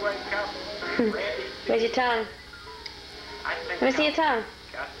 Where's your tongue? Let me see your tongue.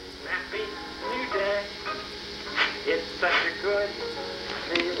 Got a snappy new day. It's such a good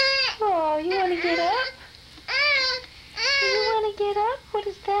thing. Oh, you want to get up? You want to get up? What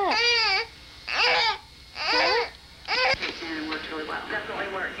is that? Huh? And it works really well.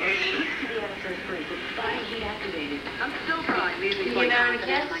 Definitely works. The episode free. It's body heat activated. I'm still trying. Music Can you like give Aaron a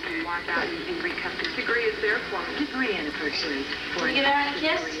confidence, kiss? I can walk out and greet customers. Degree is there for me. Degree anniversary. Can you give Aaron a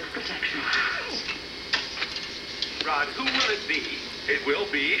kiss? Degree of protection. Rod, who will it be? It will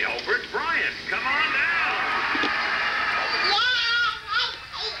be Albert Bryant. Come on down.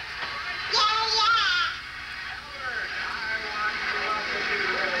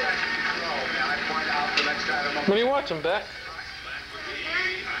 What are you watching, Beck?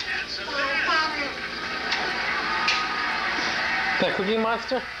 That Cookie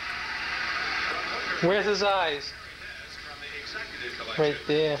Monster? Where's his eyes? Right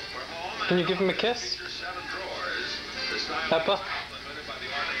there. Can you give him a kiss? Peppa?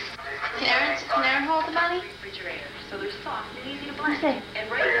 Can Aaron hold the bunny? So they're soft and easy to blend. Okay. And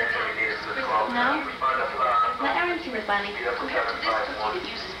right now, No? Let Aaron see the bunny. compared to this cookie that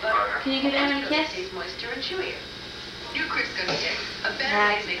uses butter, Can you give Aaron a kiss? tastes moisture and chewier. New Crisp Cookie Cake. A better Nah.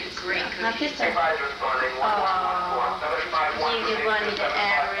 way to make a great cookie. Now kiss her. Oh, you give bunny to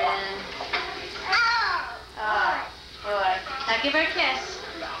Aaron. Oh, boy. Now give her a kiss.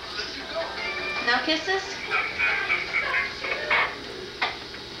 No kisses?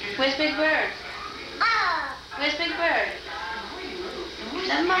 Where's Big Bird? Where's Big Bird?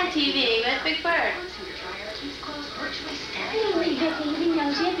 That's my TV. Where's Big Bird? Really, Vicky, he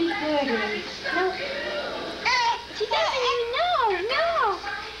knows where Big Bird is. No. She doesn't even know. No.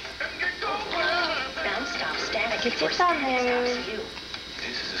 Now stop static. It's on there, Aaron.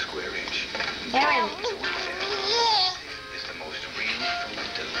 This is a square inch. Aaron. It's the most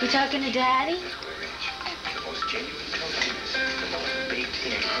real, You talking to Daddy? the most genuine toastiness, the most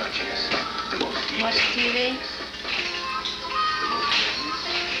baked-in crunchiness, the most Watch TV.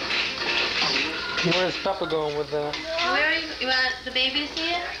 Where's Peppa going with that? Where are you? You want the baby to see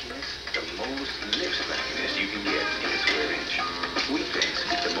it? the most lip-smackiness you can get in a square inch. Sweet things,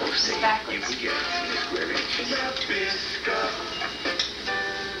 the most things you can get in a square inch. Nabisco.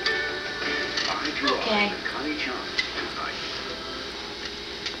 Okay. Connie Chung.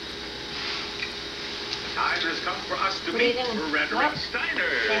 Time has come for us to What are you meet doing? Frederick What? Steiner.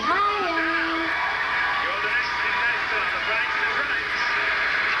 Say hi, Aaron. You're the next contestant on the Franks and Franks.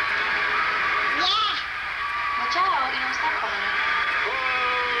 Watch out, you don't step on it.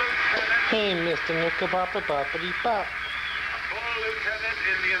 Hey, Mr. Knickerbocker Boppity Bop.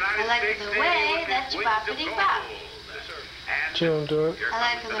 I like the way that you boppity bop. She don't do it. I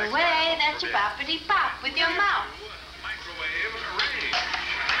like the way that you boppity bop with your mouth.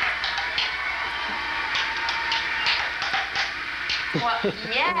 What?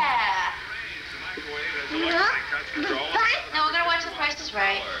 Yeah. No, we're gonna watch The Price is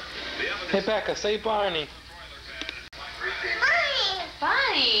Right. Hey, Becca, say Barney.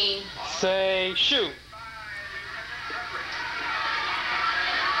 Fine. Say shoot.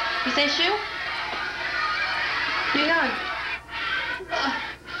 You say shoe? Where you going?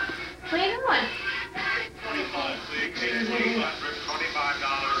 Where you going? $25,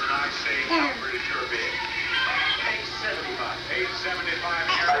 and I say Albert is your bid. $8.75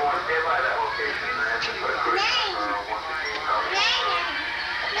 here. I want to stay by that location.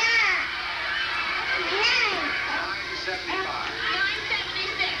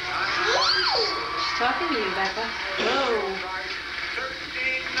 She's talking to you, Becca. Whoa.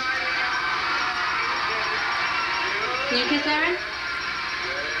 Can you kiss Aaron?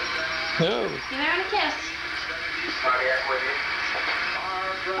 No. Give Aaron a kiss.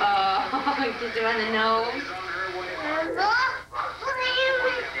 Oh, he kissed her on the nose.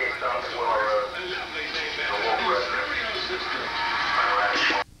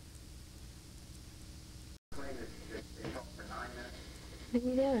 What are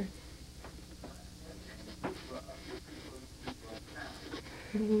you doing?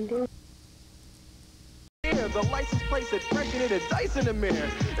 What are you doing? The license plate said freshen it and dice in the mirror.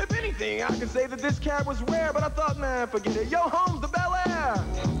 If anything, I could say that this cab was rare, but I thought, man, forget it. Yo, home's the Bel Air.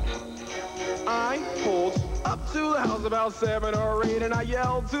 I pulled up to the house about 7 or 8, and I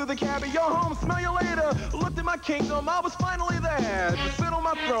yelled to the cabbie, yo, home, smell you later. Looked at my kingdom, I was finally there to sit on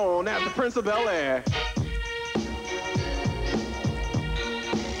my throne as the Prince of Bel Air.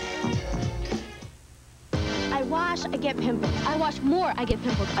 I I wash, I get pimples. I wash more, I get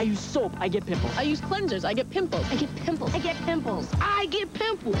pimples. I use soap, I get pimples. I use cleansers, I get pimples. I get pimples. I get pimples. I get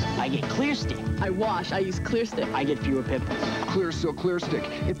pimples. I get Clear Stick. I wash, I use Clear Stick. I get fewer pimples. Clearasil Clear Stick.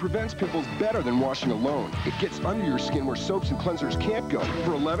 It prevents pimples better than washing alone. It gets under your skin where soaps and cleansers can't go.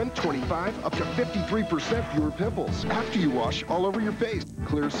 For 11, 25, up to 53% fewer pimples. After you wash, all over your face.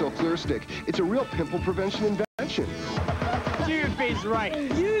 Clearasil Clear Stick. It's a real pimple prevention invention. Dude, Faye's right.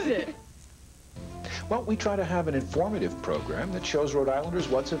 Use it. Well, we try to have an informative program that shows Rhode Islanders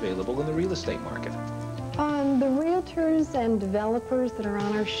what's available in the real estate market. The realtors and developers that are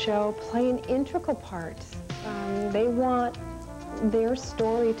on our show play an integral part. They want their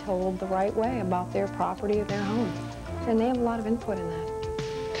story told the right way about their property or their home. And they have a lot of input in that.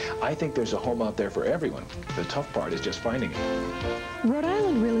 I think there's a home out there for everyone. The tough part is just finding it. Rhode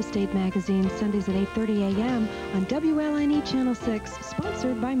Island Real Estate Magazine, Sundays at 8:30 a.m. on WLNE Channel 6,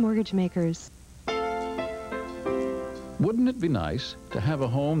 sponsored by Mortgage Makers. Wouldn't it be nice to have a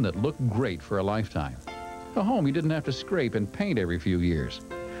home that looked great for a lifetime? A home you didn't have to scrape and paint every few years.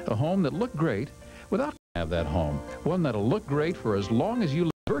 A home that looked great without have that home. One that'll look great for as long as you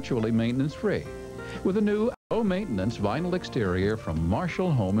live virtually maintenance-free. With a new low-maintenance vinyl exterior from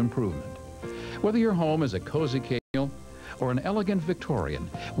Marshall Home Improvement. Whether your home is a cozy colonial or an elegant Victorian,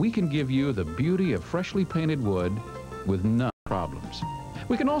 we can give you the beauty of freshly painted wood with no problems.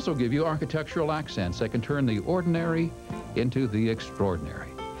 We can also give you architectural accents that can turn the ordinary into the extraordinary.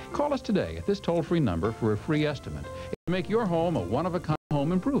 Call us today at this toll-free number for a free estimate and make your home a one-of-a-kind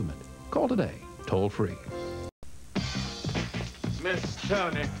home improvement. Call today, toll-free. Miss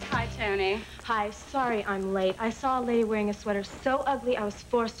Tony. Hi, Tony. Hi, sorry I'm late. I saw a lady wearing a sweater so ugly I was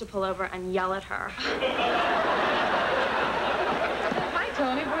forced to pull over and yell at her. Hi,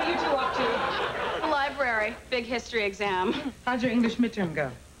 Tony. What are you two up to? The library. Big history exam. How'd your English midterm go?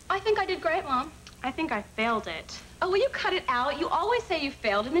 I think I did great, Mom. I think I failed it. Oh, will you cut it out? You always say you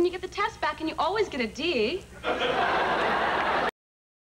failed, and then you get the test back, and you always get a D.